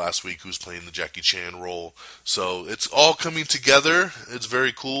talked about last week who's playing the Jackie Chan role. So it's all coming together. It's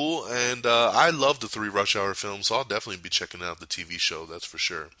very cool. And I love the 3 Rush Hour films, so I'll definitely be checking out the TV show, that's for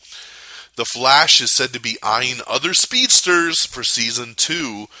sure. The Flash is said to be eyeing other speedsters for Season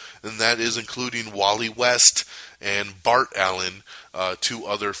 2, and that is including Wally West and Bart Allen, 2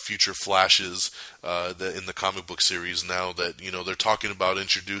 other future Flashes in the comic book series. Now that, they're talking about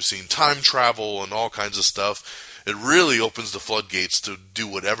introducing time travel and all kinds of stuff, it really opens the floodgates to do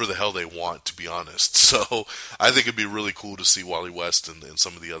whatever the hell they want, to be honest. So I think it'd be really cool to see Wally West and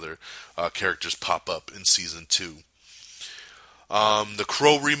some of the other characters pop up in Season 2. The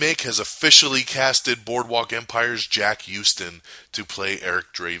Crow remake has officially casted Boardwalk Empire's Jack Houston to play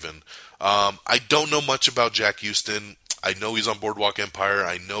Eric Draven. I don't know much about Jack Houston. I know he's on Boardwalk Empire.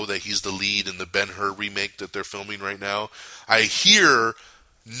 I know that he's the lead in the Ben-Hur remake that they're filming right now. I hear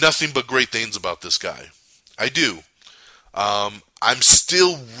nothing but great things about this guy. I do. I'm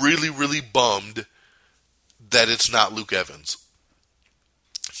still really, really bummed that it's not Luke Evans.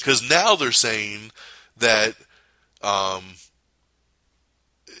 Because now they're saying that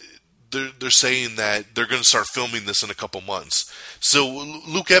they're saying that they're going to start filming this in a couple months. So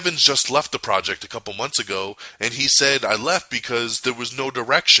Luke Evans just left the project a couple months ago, and he said, I left because there was no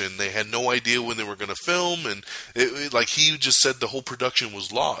direction. They had no idea when they were going to film, and he just said the whole production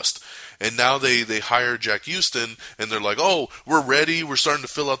was lost. And now they hire Jack Houston, and they're like, oh, we're ready. We're starting to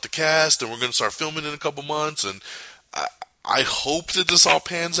fill out the cast, and we're going to start filming in a couple months. And I hope that this all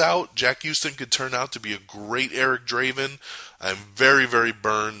pans out. Jack Houston could turn out to be a great Eric Draven. I'm very, very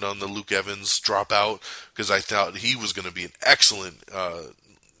burned on the Luke Evans dropout because I thought he was going to be an excellent,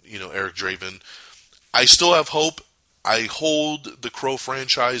 Eric Draven. I still have hope. I hold the Crow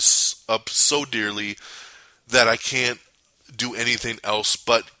franchise up so dearly that I can't do anything else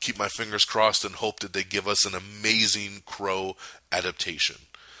but keep my fingers crossed and hope that they give us an amazing Crow adaptation.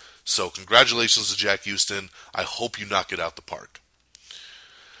 So congratulations to Jack Houston. I hope you knock it out the park.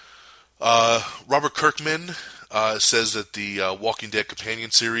 Robert Kirkman says that the Walking Dead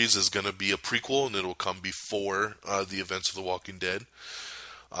companion series is going to be a prequel and it'll come before the events of The Walking Dead.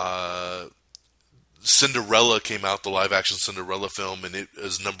 Cinderella came out, the live-action Cinderella film, and it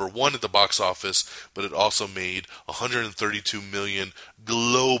is #1 at the box office, but it also made $132 million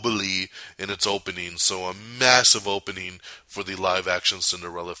globally in its opening, so a massive opening for the live-action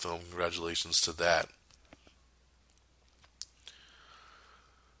Cinderella film. Congratulations to that.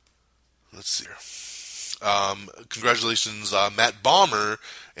 Let's see here. Congratulations, Matt Bomer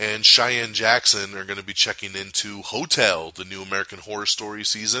and Cheyenne Jackson are going to be checking into Hotel, the new American Horror Story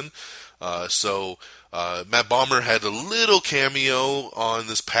season. So Matt Bomer had a little cameo on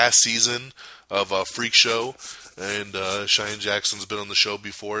this past season of Freak Show, and Cheyenne Jackson's been on the show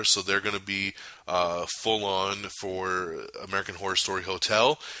before, so they're going to be full on for American Horror Story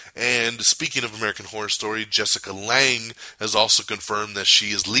Hotel. And speaking of American Horror Story, Jessica Lange has also confirmed that she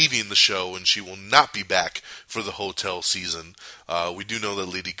is leaving the show and she will not be back for the Hotel season. We do know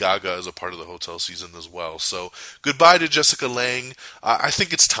that Lady Gaga is a part of the Hotel season as well. So goodbye to Jessica Lange. I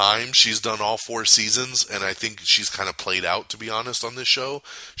think it's time. She's done all 4 seasons, and I think she's kind of played out, to be honest, on this show.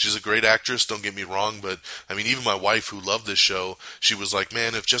 She's a great actress, don't get me wrong, but I mean, even my wife who loved this show, she was like,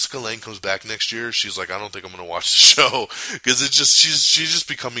 man, if Jessica Lange comes back next year, she's like, I don't think I'm going to watch the show, because it's just she's just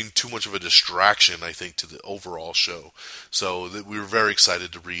becoming too much of a distraction, I think, to the overall show. So we were very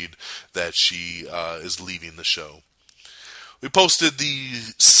excited to read that she is leaving the show. We posted the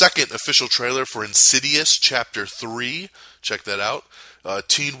second official trailer for Insidious Chapter 3. Check that out.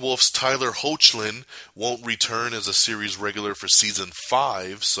 Teen Wolf's Tyler Hoechlin won't return as a series regular for Season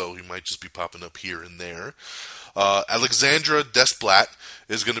 5, so he might just be popping up here and there. Alexandra Desplat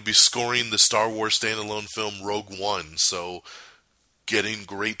is going to be scoring the Star Wars standalone film Rogue One, so getting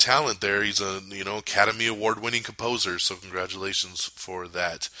great talent there. He's a Academy Award-winning composer, so congratulations for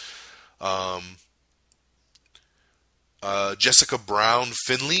that. Jessica Brown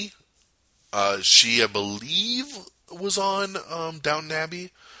Finley, she, I believe, was on Downton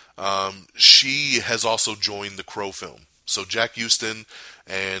Abbey. She has also joined the Crow film. So Jack Houston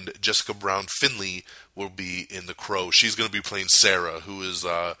and Jessica Brown Finley will be in the Crow. She's going to be playing Sarah, who is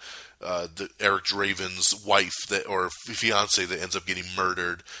Eric Draven's wife or fiance that ends up getting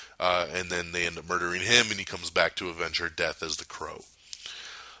murdered, and then they end up murdering him, and he comes back to avenge her death as the Crow.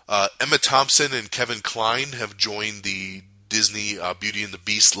 Emma Thompson and Kevin Kline have joined the Disney Beauty and the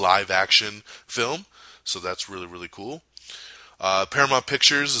Beast live-action film, so that's really, really cool. Paramount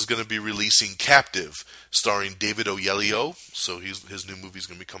Pictures is going to be releasing Captive, starring David Oyelowo. So his new movie is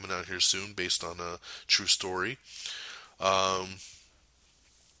going to be coming out here soon, based on a true story. Let's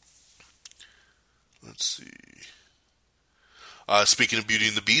see. Speaking of Beauty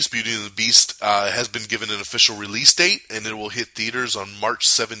and the Beast has been given an official release date, and it will hit theaters on March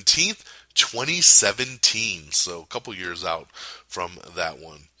 17th, 2017. So a couple years out from that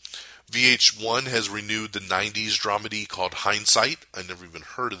one. VH1 has renewed the 90s dramedy called Hindsight. I never even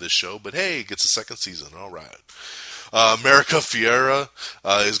heard of this show, but hey, it gets a second season. All right. America Ferrera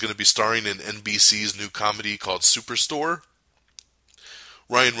is going to be starring in NBC's new comedy called Superstore.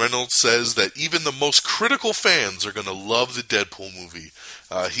 Ryan Reynolds says that even the most critical fans are going to love the Deadpool movie.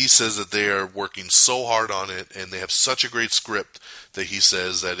 He says that they are working so hard on it, and they have such a great script that he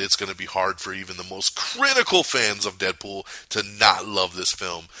says that it's going to be hard for even the most critical fans of Deadpool to not love this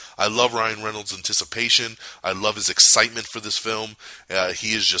film. I love Ryan Reynolds' anticipation. I love his excitement for this film.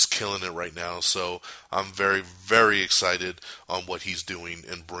 He is just killing it right now, so I'm very, very excited on what he's doing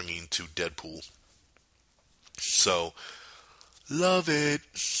and bringing to Deadpool. So, love it.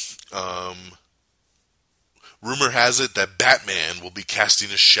 Rumor has it that Batman will be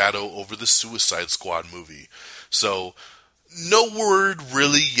casting a shadow over the Suicide Squad movie. So, no word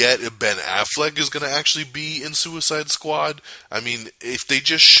really yet if Ben Affleck is going to actually be in Suicide Squad. I mean, if they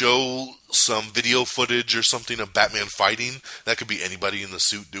just show some video footage or something of Batman fighting, that could be anybody in the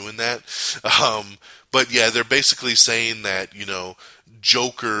suit doing that. But yeah, they're basically saying that, you know,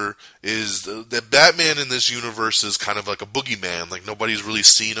 Joker is that Batman in this universe is kind of like a boogeyman. Like, nobody's really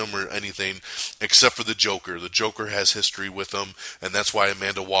seen him or anything except for the Joker. The Joker has history with him, and that's why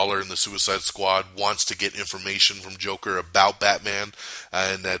Amanda Waller in the Suicide Squad wants to get information from Joker about Batman,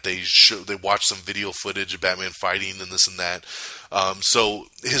 and that they watch some video footage of Batman fighting and this and that. So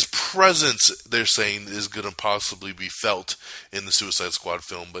his presence, they're saying, is going to possibly be felt in the Suicide Squad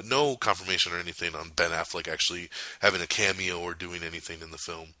film, but no confirmation or anything on Ben Affleck actually having a cameo or doing anything in the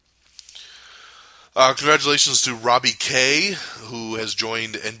film. Congratulations to Robbie Kay, who has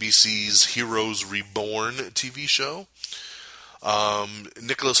joined NBC's Heroes Reborn TV show.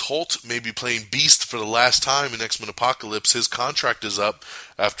 Nicholas Hoult may be playing Beast for the last time in X-Men Apocalypse. His contract is up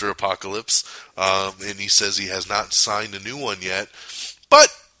after Apocalypse, and he says he has not signed a new one yet.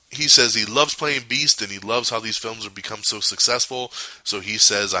 But he says he loves playing Beast, and he loves how these films have become so successful. So he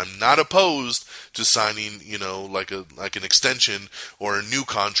says, I'm not opposed to signing, you know, like an extension or a new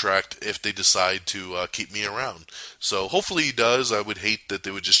contract if they decide to keep me around. So hopefully he does. I would hate that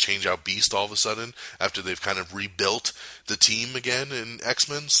they would just change out Beast all of a sudden after they've kind of rebuilt the team again in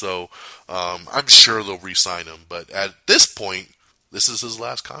X-Men. So I'm sure they'll re-sign him. But at this point, this is his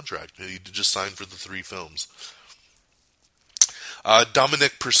last contract. He just signed for the 3 films.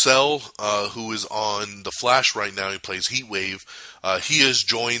 Dominic Purcell, who is on The Flash right now, he plays Heatwave. He has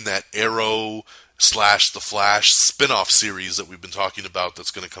joined that Arrow / The Flash spin-off series that we've been talking about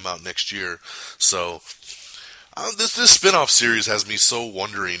that's going to come out next year. So, this spin-off series has me so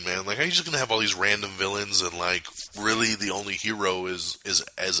wondering, man. Like, how are you just going to have all these random villains and, like, really the only hero is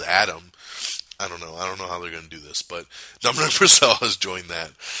Adam? I don't know. I don't know how they're going to do this, but Dominic Purcell has joined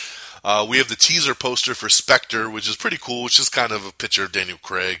that. We have the teaser poster for Spectre, which is pretty cool, which is kind of a picture of Daniel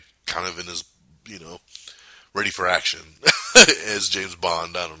Craig, kind of in his, you know, ready for action as James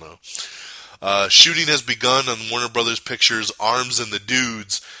Bond. I don't know. Shooting has begun on Warner Brothers Pictures' Arms and the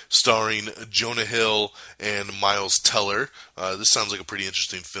Dudes, starring Jonah Hill and Miles Teller. This sounds like a pretty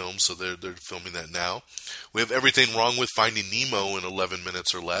interesting film, so they're filming that now. We have Everything Wrong with Finding Nemo in 11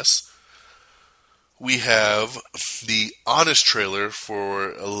 minutes or less. We have the Honest trailer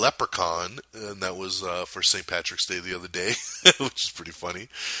for Leprechaun, and that was for St. Patrick's Day the other day, which is pretty funny.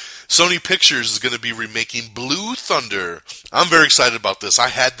 Sony Pictures is going to be remaking Blue Thunder. I'm very excited about this. I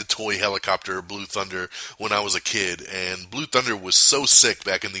had the toy helicopter Blue Thunder when I was a kid, and Blue Thunder was so sick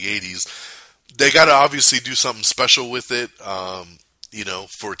back in the 80s. They got to obviously do something special with it. You know,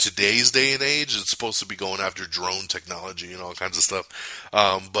 for today's day and age, it's supposed to be going after drone technology and all kinds of stuff.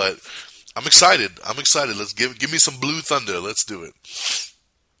 But I'm excited. Let's give me some Blue Thunder. Let's do it.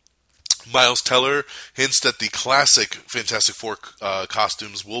 Miles Teller hints that the classic Fantastic Four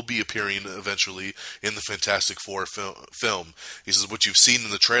costumes will be appearing eventually in the Fantastic Four film. He says what you've seen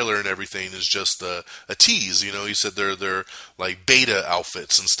in the trailer and everything is just a tease. You know, he said they're like beta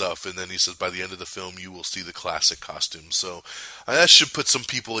outfits and stuff, and then he says by the end of the film you will see the classic costumes. So that should put some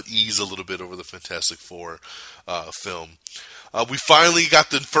people at ease a little bit over the Fantastic Four film. We finally got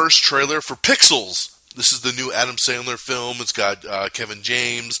the first trailer for Pixels. This is the new Adam Sandler film. It's got Kevin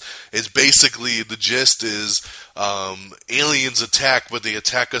James. It's basically, the gist is aliens attack, but they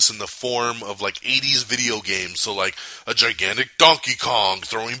attack us in the form of like 80s video games. So like a gigantic Donkey Kong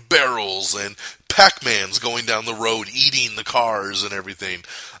throwing barrels and Pac-Man's going down the road eating the cars and everything.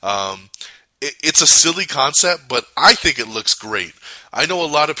 It's a silly concept, but I think it looks great. I know a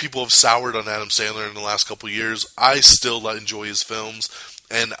lot of people have soured on Adam Sandler in the last couple of years. I still enjoy his films.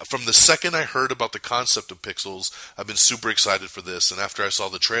 And from the second I heard about the concept of Pixels, I've been super excited for this. And after I saw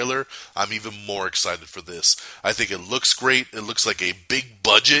the trailer, I'm even more excited for this. I think it looks great. It looks like a big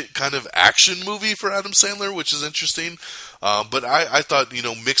budget kind of action movie for Adam Sandler, which is interesting. But I thought,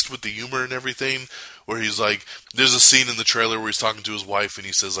 mixed with the humor and everything, where he's like, there's a scene in the trailer where he's talking to his wife and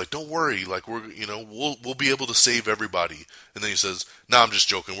he says like, don't worry, like we'll be able to save everybody. And then he says, nah, I'm just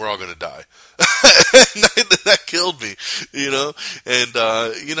joking. We're all going to die. That killed me, and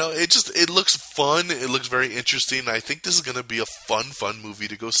it looks fun. It looks very interesting. I think this is going to be a fun movie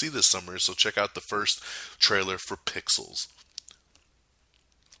to go see this summer. So check out the first trailer for Pixels.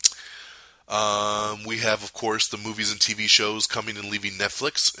 We have, of course, the movies and TV shows coming and leaving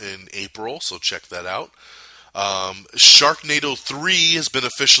Netflix in April, so check that out. Sharknado 3 has been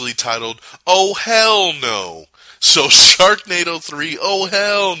officially titled Oh Hell No! So Sharknado 3, Oh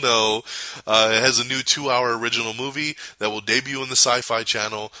Hell No! It has a new 2-hour original movie that will debut on the Sci-Fi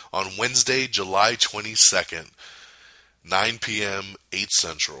Channel on Wednesday, July 22nd, 9 p.m., 8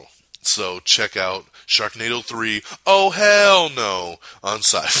 Central. So check out Sharknado 3, Oh Hell No! On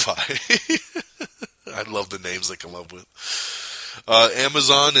Sci-Fi. I love the names they come up with.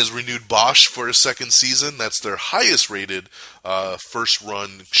 Amazon has renewed Bosch for a second season. That's their highest rated first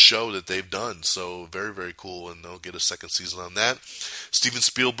run show that they've done. So very, very cool, and they'll get a second season on that. Steven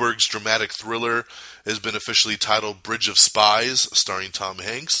Spielberg's dramatic thriller has been officially titled Bridge of Spies, starring Tom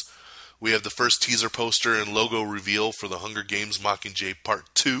Hanks. We have the first teaser poster and logo reveal for The Hunger Games Mockingjay Part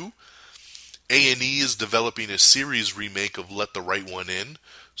 2. A&E is developing a series remake of Let the Right One In,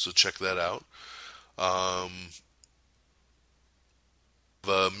 so check that out.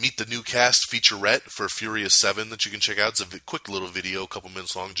 Meet the New Cast featurette for Furious 7 that you can check out. It's a quick little video, a couple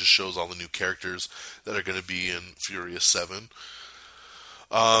minutes long, just shows all the new characters that are going to be in Furious 7.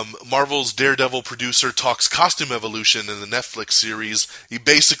 Marvel's Daredevil producer talks costume evolution in the Netflix series. He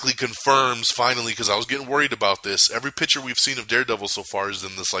basically confirms, finally, because I was getting worried about this, every picture we've seen of Daredevil so far is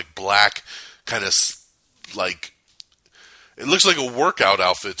in this like black kind of like, it looks like a workout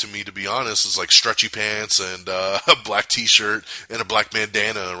outfit to me, to be honest. It's like stretchy pants and a black t-shirt and a black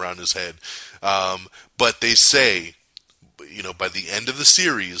bandana around his head. But they say, by the end of the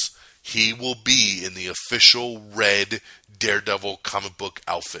series, he will be in the official red Daredevil comic book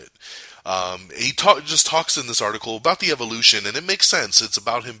outfit. He just talks in this article about the evolution, and it makes sense. It's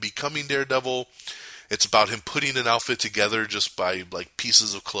about him becoming Daredevil. It's about him putting an outfit together just by like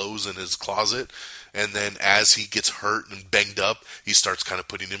pieces of clothes in his closet. And then as he gets hurt and banged up, he starts kind of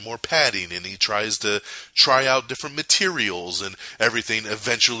putting in more padding, and he tries to try out different materials and everything,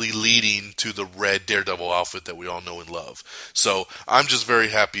 eventually leading to the red Daredevil outfit that we all know and love. So I'm just very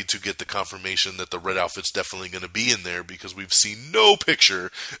happy to get the confirmation that the red outfit's definitely going to be in there, because we've seen no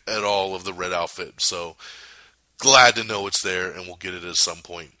picture at all of the red outfit. So glad to know it's there, and we'll get it at some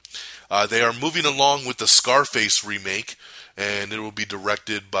point. They are moving along with the Scarface remake, and it will be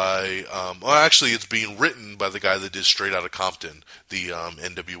directed by, actually it's being written by the guy that did Straight Outta Compton, the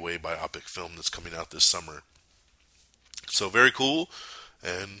NWA biopic film that's coming out this summer. So very cool,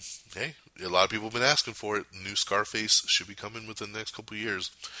 and hey, a lot of people have been asking for it. New Scarface should be coming within the next couple of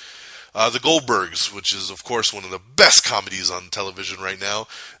years. The Goldbergs, which is, of course, one of the best comedies on television right now,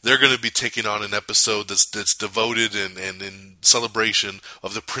 they're going to be taking on an episode that's devoted and in celebration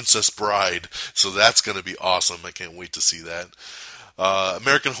of The Princess Bride. So that's going to be awesome. I can't wait to see that.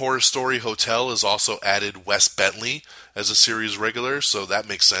 American Horror Story Hotel has also added Wes Bentley as a series regular, so that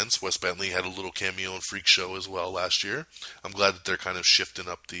makes sense. Wes Bentley had a little cameo in Freak Show as well last year. I'm glad that they're kind of shifting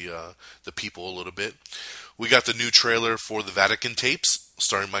up the people a little bit. We got the new trailer for The Vatican Tapes,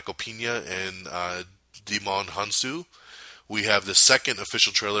 starring Michael Pena and Djimon Hounsou. We have the second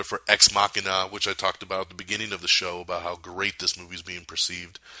official trailer for Ex Machina, which I talked about at the beginning of the show, about how great this movie is being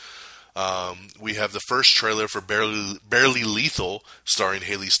perceived. We have the first trailer for Barely Lethal, starring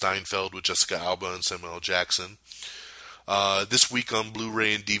Haley Steinfeld with Jessica Alba and Samuel L. Jackson. This week on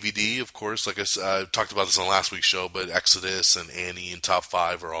Blu-ray and DVD, of course, like I talked about this on last week's show, but Exodus and Annie and Top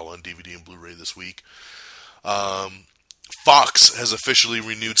 5 are all on DVD and Blu-ray this week. Fox has officially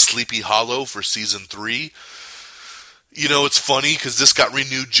renewed Sleepy Hollow for Season 3. It's funny because this got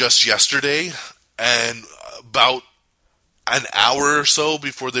renewed just yesterday, and about an hour or so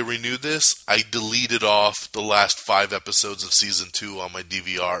before they renewed this, I deleted off the last 5 episodes of season 2 on my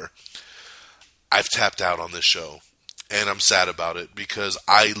DVR. I've tapped out on this show, and I'm sad about it because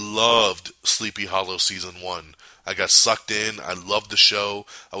I loved Sleepy Hollow season 1. I got sucked in. I loved the show.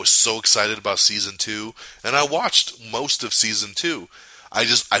 I was so excited about season 2, and I watched most of season 2. I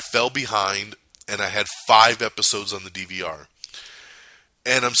fell behind, and I had 5 episodes on the DVR.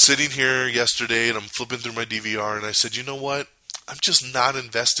 And I'm sitting here yesterday, and I'm flipping through my DVR, and I said, you know what? I'm just not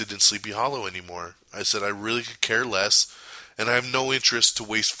invested in Sleepy Hollow anymore. I said, I really could care less, and I have no interest to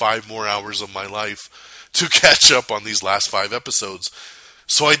waste 5 more hours of my life to catch up on these last 5 episodes.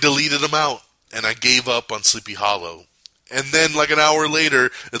 So I deleted them out, and I gave up on Sleepy Hollow. And then, like an hour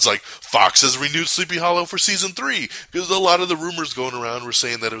later, it's like, Fox has renewed Sleepy Hollow for season 3. Because a lot of the rumors going around were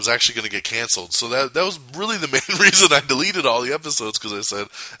saying that it was actually going to get canceled. So that was really the main reason I deleted all the episodes, because I said,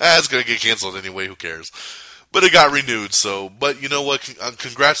 it's going to get canceled anyway, who cares? But it got renewed, so, but you know what,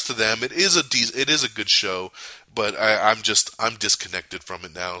 congrats to them. It is a good show, but I'm disconnected from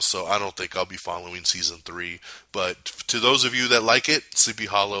it now, so I don't think I'll be following season 3. But to those of you that like it, Sleepy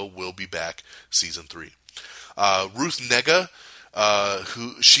Hollow will be back season 3. Ruth Negga,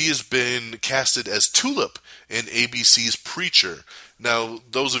 she has been casted as Tulip in ABC's Preacher. Now,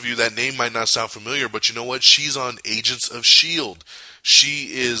 those of you, that name might not sound familiar, but you know what? She's on Agents of S.H.I.E.L.D.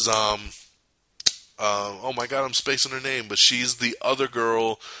 She is, oh my god, I'm spacing her name, but she's the other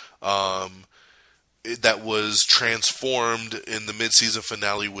girl, that was transformed in the mid-season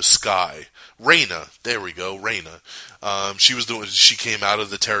finale with Skye. Raina. There we go, Raina. She came out of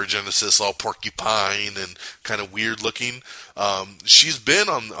the Terrigenesis all porcupine and kind of weird looking. She's been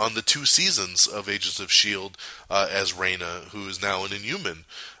on the 2 seasons of Agents of S.H.I.E.L.D. As Raina, who is now an Inhuman.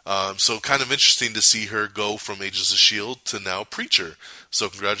 So kind of interesting to see her go from Agents of S.H.I.E.L.D. to now Preacher. So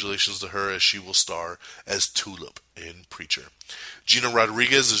congratulations to her, as she will star as Tulip in Preacher. Gina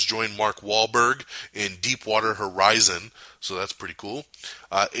Rodriguez has joined Mark Wahlberg in Deepwater Horizon, so that's pretty cool.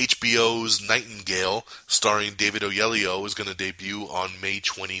 HBO's Nightingale, starring David Oyelowo, is going to debut on May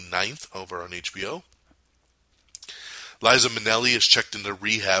 29th over on HBO. Liza Minnelli is checked into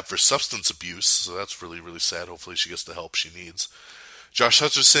rehab for substance abuse, so that's really, really sad. Hopefully she gets the help she needs. Josh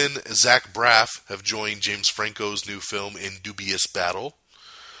Hutcherson and Zach Braff have joined James Franco's new film In Dubious Battle.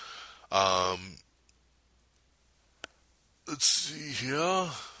 Let's see here.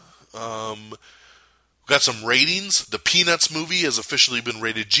 Got some ratings. The Peanuts movie has officially been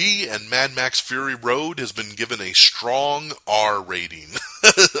rated G, and Mad Max Fury Road has been given a strong R rating.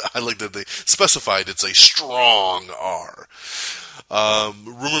 I like that they specified it's a strong R.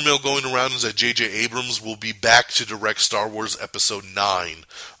 Rumor mill going around is that J.J. Abrams will be back to direct Star Wars Episode 9.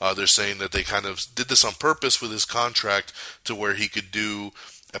 They're saying that they kind of did this on purpose with his contract to where he could do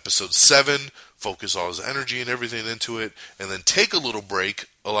Episode 7, focus all his energy and everything into it, and then take a little break,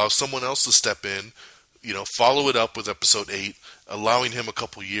 allow someone else to step in, follow it up with Episode 8, allowing him a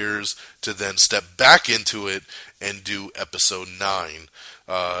couple years to then step back into it and do Episode 9.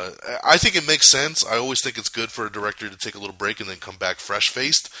 I think it makes sense. I always think it's good for a director to take a little break and then come back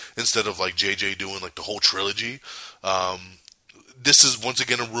fresh-faced, instead of like JJ doing like the whole trilogy. This is once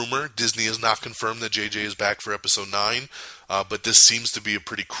again a rumor. Disney has not confirmed that JJ is back for Episode 9, but this seems to be a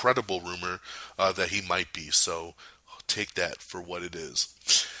pretty credible rumor that he might be, so take that for what it is.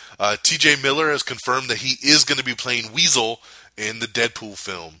 TJ Miller has confirmed that he is going to be playing Weasel in the Deadpool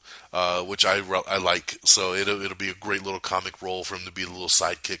film, which I like. So it'll be a great little comic role for him to be a little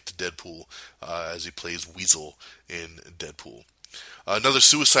sidekick to Deadpool as he plays Weasel in Deadpool. Another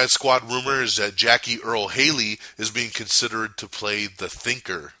Suicide Squad rumor is that Jackie Earle Haley is being considered to play the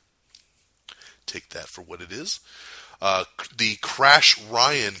Thinker. Take that for what it is. The Crash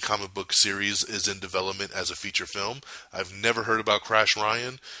Ryan comic book series is in development as a feature film. I've never heard about Crash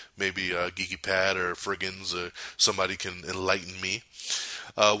Ryan. Maybe Geeky Pat or Friggins or somebody can enlighten me.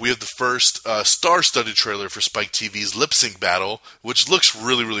 We have the first star-studded trailer for Spike TV's Lip Sync Battle, which looks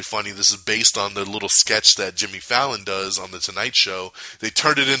really, really funny. This is based on the little sketch that Jimmy Fallon does on The Tonight Show. They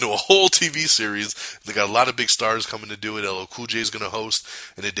turned it into a whole TV series. They got a lot of big stars coming to do it. LL Cool J is going to host,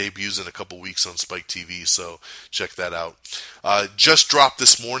 and it debuts in a couple weeks on Spike TV, so check that out. Just dropped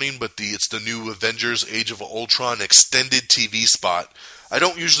this morning, but it's the new Avengers Age of Ultron extended TV spot. I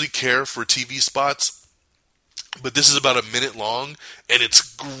don't usually care for TV spots, but this is about a minute long, and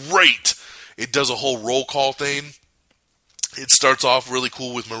it's great. It does a whole roll call thing, It starts off really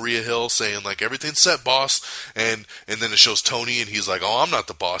cool with Maria Hill saying, like, everything's set, boss. And then it shows Tony, and he's like, oh, I'm not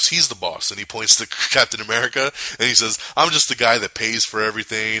the boss. He's the boss. And he points to Captain America, and he says, I'm just the guy that pays for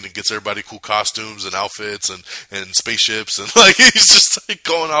everything and gets everybody cool costumes and outfits and spaceships. And, like, he's just, like,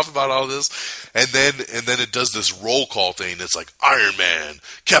 going off about all this. And then it does this roll call thing. It's like Iron Man,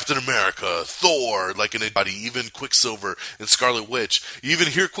 Captain America, Thor, like, anybody, even Quicksilver and Scarlet Witch. You even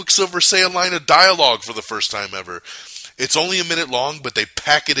hear Quicksilver say a line of dialogue for the first time ever. It's only a minute long, but they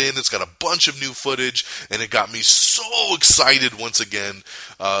pack it in. It's got a bunch of new footage, and it got me so excited once again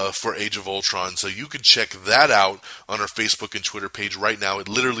for Age of Ultron. So you can check that out on our Facebook and Twitter page right now. It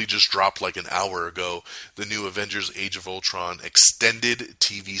literally just dropped like an hour ago, the new Avengers Age of Ultron extended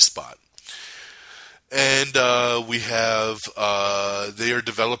TV spot. And we have, they are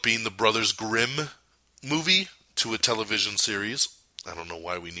developing the Brothers Grimm movie to a television series. I don't know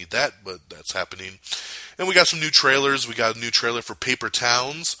why we need that, but that's happening. And we got some new trailers. We got a new trailer for Paper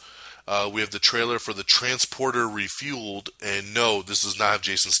Towns. We have the trailer for The Transporter Refueled. And no, this does not have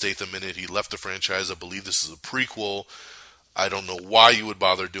Jason Statham in it. He left the franchise. I believe this is a prequel. I don't know why you would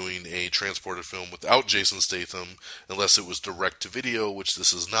bother doing a Transporter film without Jason Statham, unless it was direct to video, which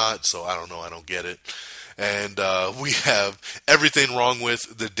this is not. So I don't know. I don't get it. And we have Everything Wrong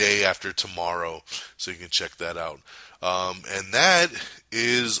With The Day After Tomorrow. So you can check that out. And that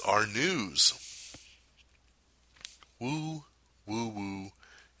is our news. Woo, woo, woo,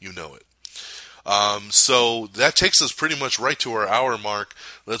 you know it. So that takes us pretty much right to our hour mark.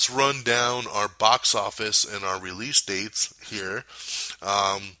 Let's run down our box office and our release dates here.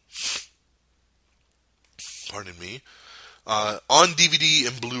 Pardon me. On DVD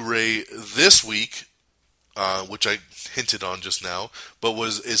and Blu-ray this week, which I hinted on just now, but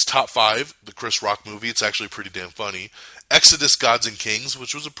is Top 5, the Chris Rock movie. It's actually pretty damn funny. Exodus, Gods and Kings,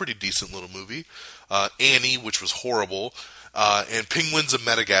 which was a pretty decent little movie. Annie, which was horrible. And Penguins of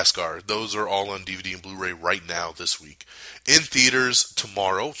Madagascar. Those are all on DVD and Blu-ray right now this week. In theaters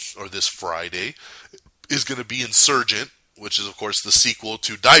tomorrow, or this Friday, is going to be Insurgent, which is, of course, the sequel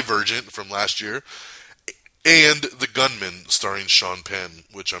to Divergent from last year. And The Gunman, starring Sean Penn,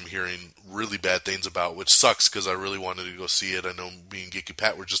 which I'm hearing really bad things about, which sucks because I really wanted to go see it. I know me and Geeky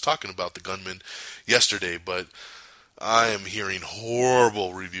Pat were just talking about The Gunman yesterday, but I am hearing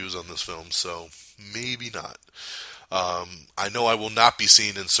horrible reviews on this film, so maybe not. I know I will not be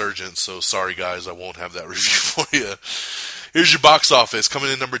seeing Insurgent, so sorry guys, I won't have that review for you. Here's your box office.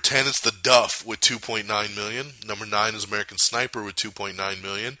 Coming in number 10, it's The Duff with $2.9 million. Number 9 is American Sniper with $2.9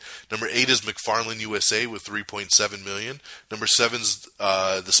 million. Number 8 is McFarlane USA with $3.7 million. Number 7 is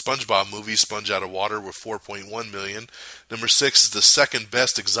the SpongeBob movie, Sponge Out of Water, with $4.1 million. Number 6 is the second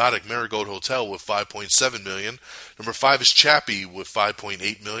best exotic Marigold Hotel with $5.7 million. Number 5 is Chappie with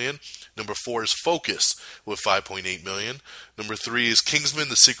 $5.8 million. Number 4 is Focus with $5.8 million. Number 3 is Kingsman: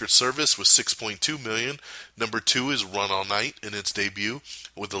 The Secret Service with $6.2 million. Number 2 is Run All Night in its debut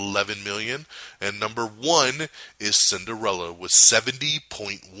with $11 million. And number 1 is Cinderella with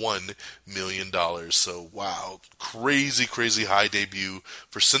 $70.1 million. So, wow, crazy, crazy high debut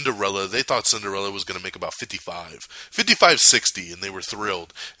for Cinderella. They thought Cinderella was going to make about 55-60, and they were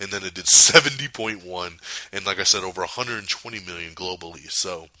thrilled. And then it did 70.1, and like I said, over 120 million globally.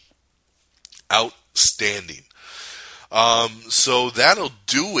 So, outstanding. So that'll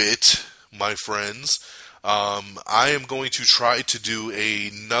do it, my friends. I am going to try to do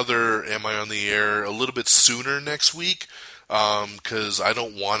another Am I on the Air a little bit sooner next week, because I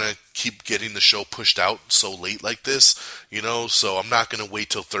don't want to keep getting the show pushed out so late like this, so I'm not going to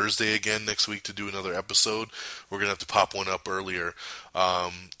wait till Thursday again next week to do another episode. We're going to have to pop one up earlier.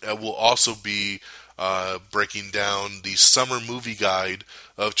 It will also be breaking down the summer movie guide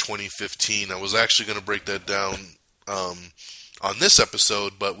of 2015. I was actually going to break that down on this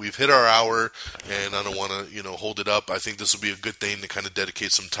episode, but we've hit our hour, and I don't want to, hold it up. I think this will be a good thing to kind of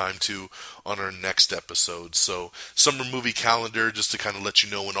dedicate some time to on our next episode. So, summer movie calendar, just to kind of let you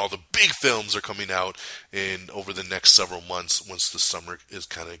know when all the big films are coming out over the next several months, once the summer is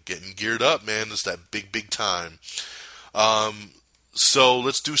kind of getting geared up, man. It's that big time. So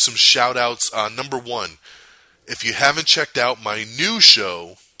let's do some shout outs. Number 1, if you haven't checked out my new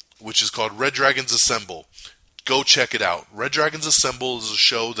show, which is called Red Dragons Assemble, go check it out. Red Dragons Assemble is a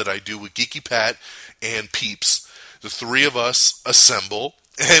show that I do with Geeky Pat and Peeps. The three of us assemble,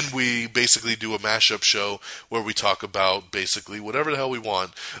 and we basically do a mashup show where we talk about basically whatever the hell we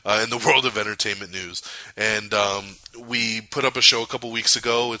want in the world of entertainment news. And we put up a show a couple weeks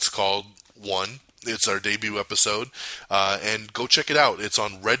ago. It's called One. It's our debut episode, and go check it out. It's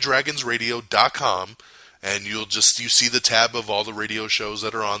on reddragonsradio.com, and you see the tab of all the radio shows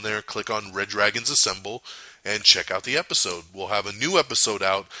that are on there. Click on Red Dragons Assemble and check out the episode. We'll have a new episode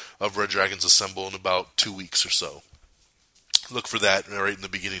out of Red Dragons Assemble in about 2 weeks or so. Look for that right in the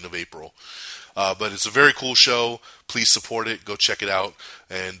beginning of April. But it's a very cool show. Please support it. Go check it out.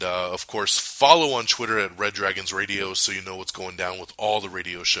 And, of course, follow on Twitter at Red Dragons Radio so you know what's going down with all the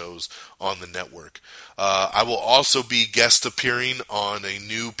radio shows on the network. I will also be guest appearing on a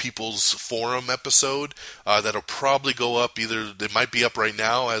new People's Forum episode that'll probably go up it might be up right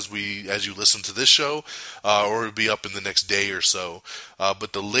now as you listen to this show, or it'll be up in the next day or so.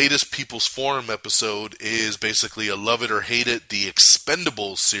 But the latest People's Forum episode is basically a Love It or Hate It, the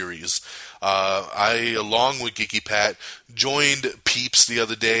Expendables series. I, along with Geeky Pat, joined Peeps the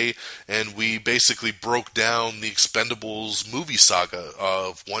other day, and we basically broke down the Expendables movie saga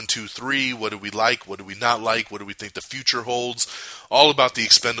of 1, 2, 3. What do we like? What do we not like? What do we think the future holds? All about the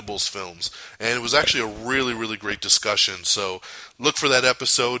Expendables films. And it was actually a really, really great discussion. So look for that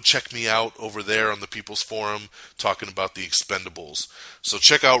episode. Check me out over there on the People's Forum talking about the Expendables. So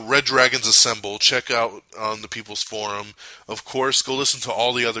check out Red Dragons Assemble. Check out on the People's Forum. Of course, go listen to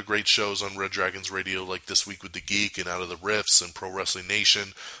all the other great shows on Red Dragons Radio, like This Week with the Geek and Out of the Riffs and Pro Wrestling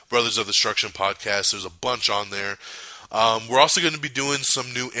Nation, Brothers of Destruction podcast. There's a bunch on there. We're also going to be doing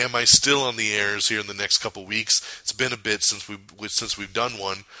some new Am I Still on the Airs here in the next couple weeks. It's been a bit since we've done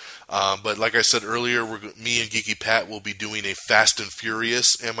one. But like I said earlier, me and Geeky Pat will be doing a Fast and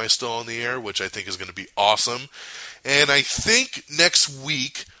Furious Am I Still on the Air, which I think is going to be awesome. And I think next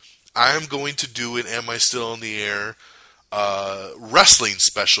week I'm going to do an Am I Still on the Air wrestling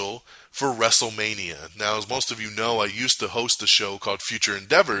special for WrestleMania. Now, as most of you know, I used to host a show called Future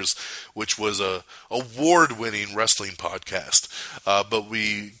Endeavors, which was a award-winning wrestling podcast. But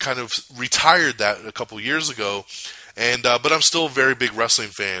we kind of retired that a couple years ago. But I'm still a very big wrestling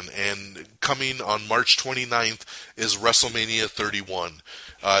fan, and coming on March 29th is WrestleMania 31.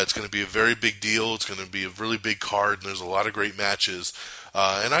 It's going to be a very big deal. It's going to be a really big card, and there's a lot of great matches.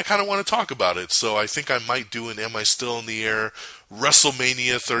 And I kind of want to talk about it, so I think I might do an Am I Still in the Air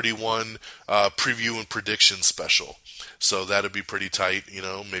WrestleMania 31 preview and prediction special. So that'd be pretty tight,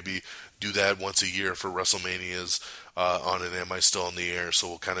 maybe do that once a year for WrestleManias on an Am I Still in the Air. So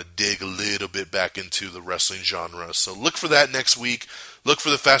we'll kind of dig a little bit back into the wrestling genre. So look for that next week. Look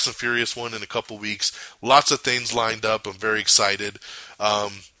for the Fast and Furious one in a couple weeks. Lots of things lined up. I'm very excited.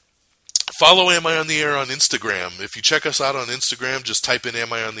 Follow Am I on the Air on Instagram. If you check us out on Instagram, just type in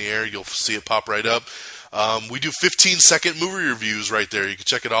Am I on the Air. You'll see it pop right up. We do 15-second movie reviews right there. You can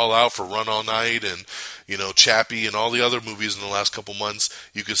check it all out for Run All Night and, Chappie and all the other movies in the last couple months.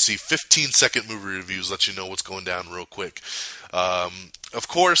 You can see 15-second movie reviews, let you know what's going down real quick. Of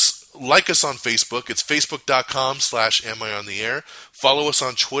course, like us on Facebook. It's facebook.com/Am I on the Air. Follow us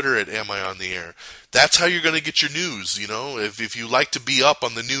on Twitter at Am I on the Air. That's how you're going to get your news, If you like to be up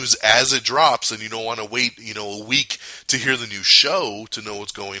on the news as it drops and you don't want to wait, a week to hear the new show to know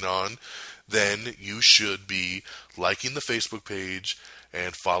what's going on, then you should be liking the Facebook page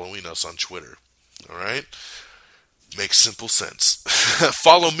and following us on Twitter. All right? Makes simple sense.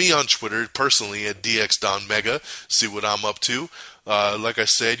 Follow me on Twitter personally at DXDonMega. See what I'm up to. Like I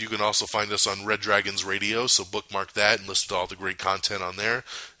said, you can also find us on Red Dragons Radio, so bookmark that and listen to all the great content on there.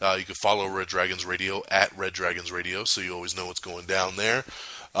 You can follow Red Dragons Radio at Red Dragons Radio, so you always know what's going down there.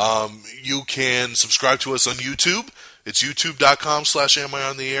 You can subscribe to us on YouTube. It's youtube.com/Am I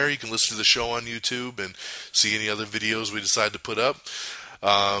on the Air. You can listen to the show on YouTube and see any other videos we decide to put up.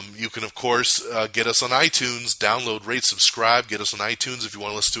 You can, of course, get us on iTunes, download, rate, subscribe, get us on iTunes if you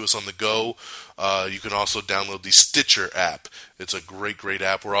want to listen to us on the go. You can also download the Stitcher app. It's a great, great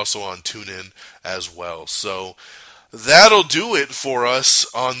app. We're also on TuneIn as well. So that'll do it for us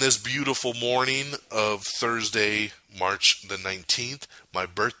on this beautiful morning of Thursday, March the 19th. My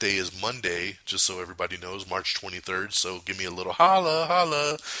birthday is Monday, just so everybody knows, March 23rd. So give me a little holla,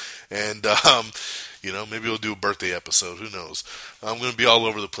 holla. And, maybe we'll do a birthday episode. Who knows? I'm going to be all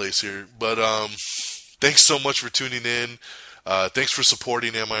over the place here. But thanks so much for tuning in. Thanks for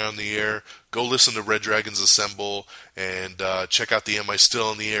supporting Am I on the Air. Go listen to Red Dragons Assemble and check out the Am I Still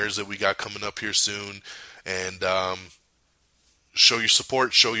on the Airs that we got coming up here soon. And show your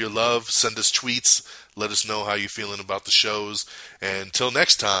support, show your love, send us tweets, let us know how you're feeling about the shows. And until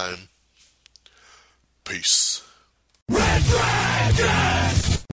next time, peace. Red Dragons!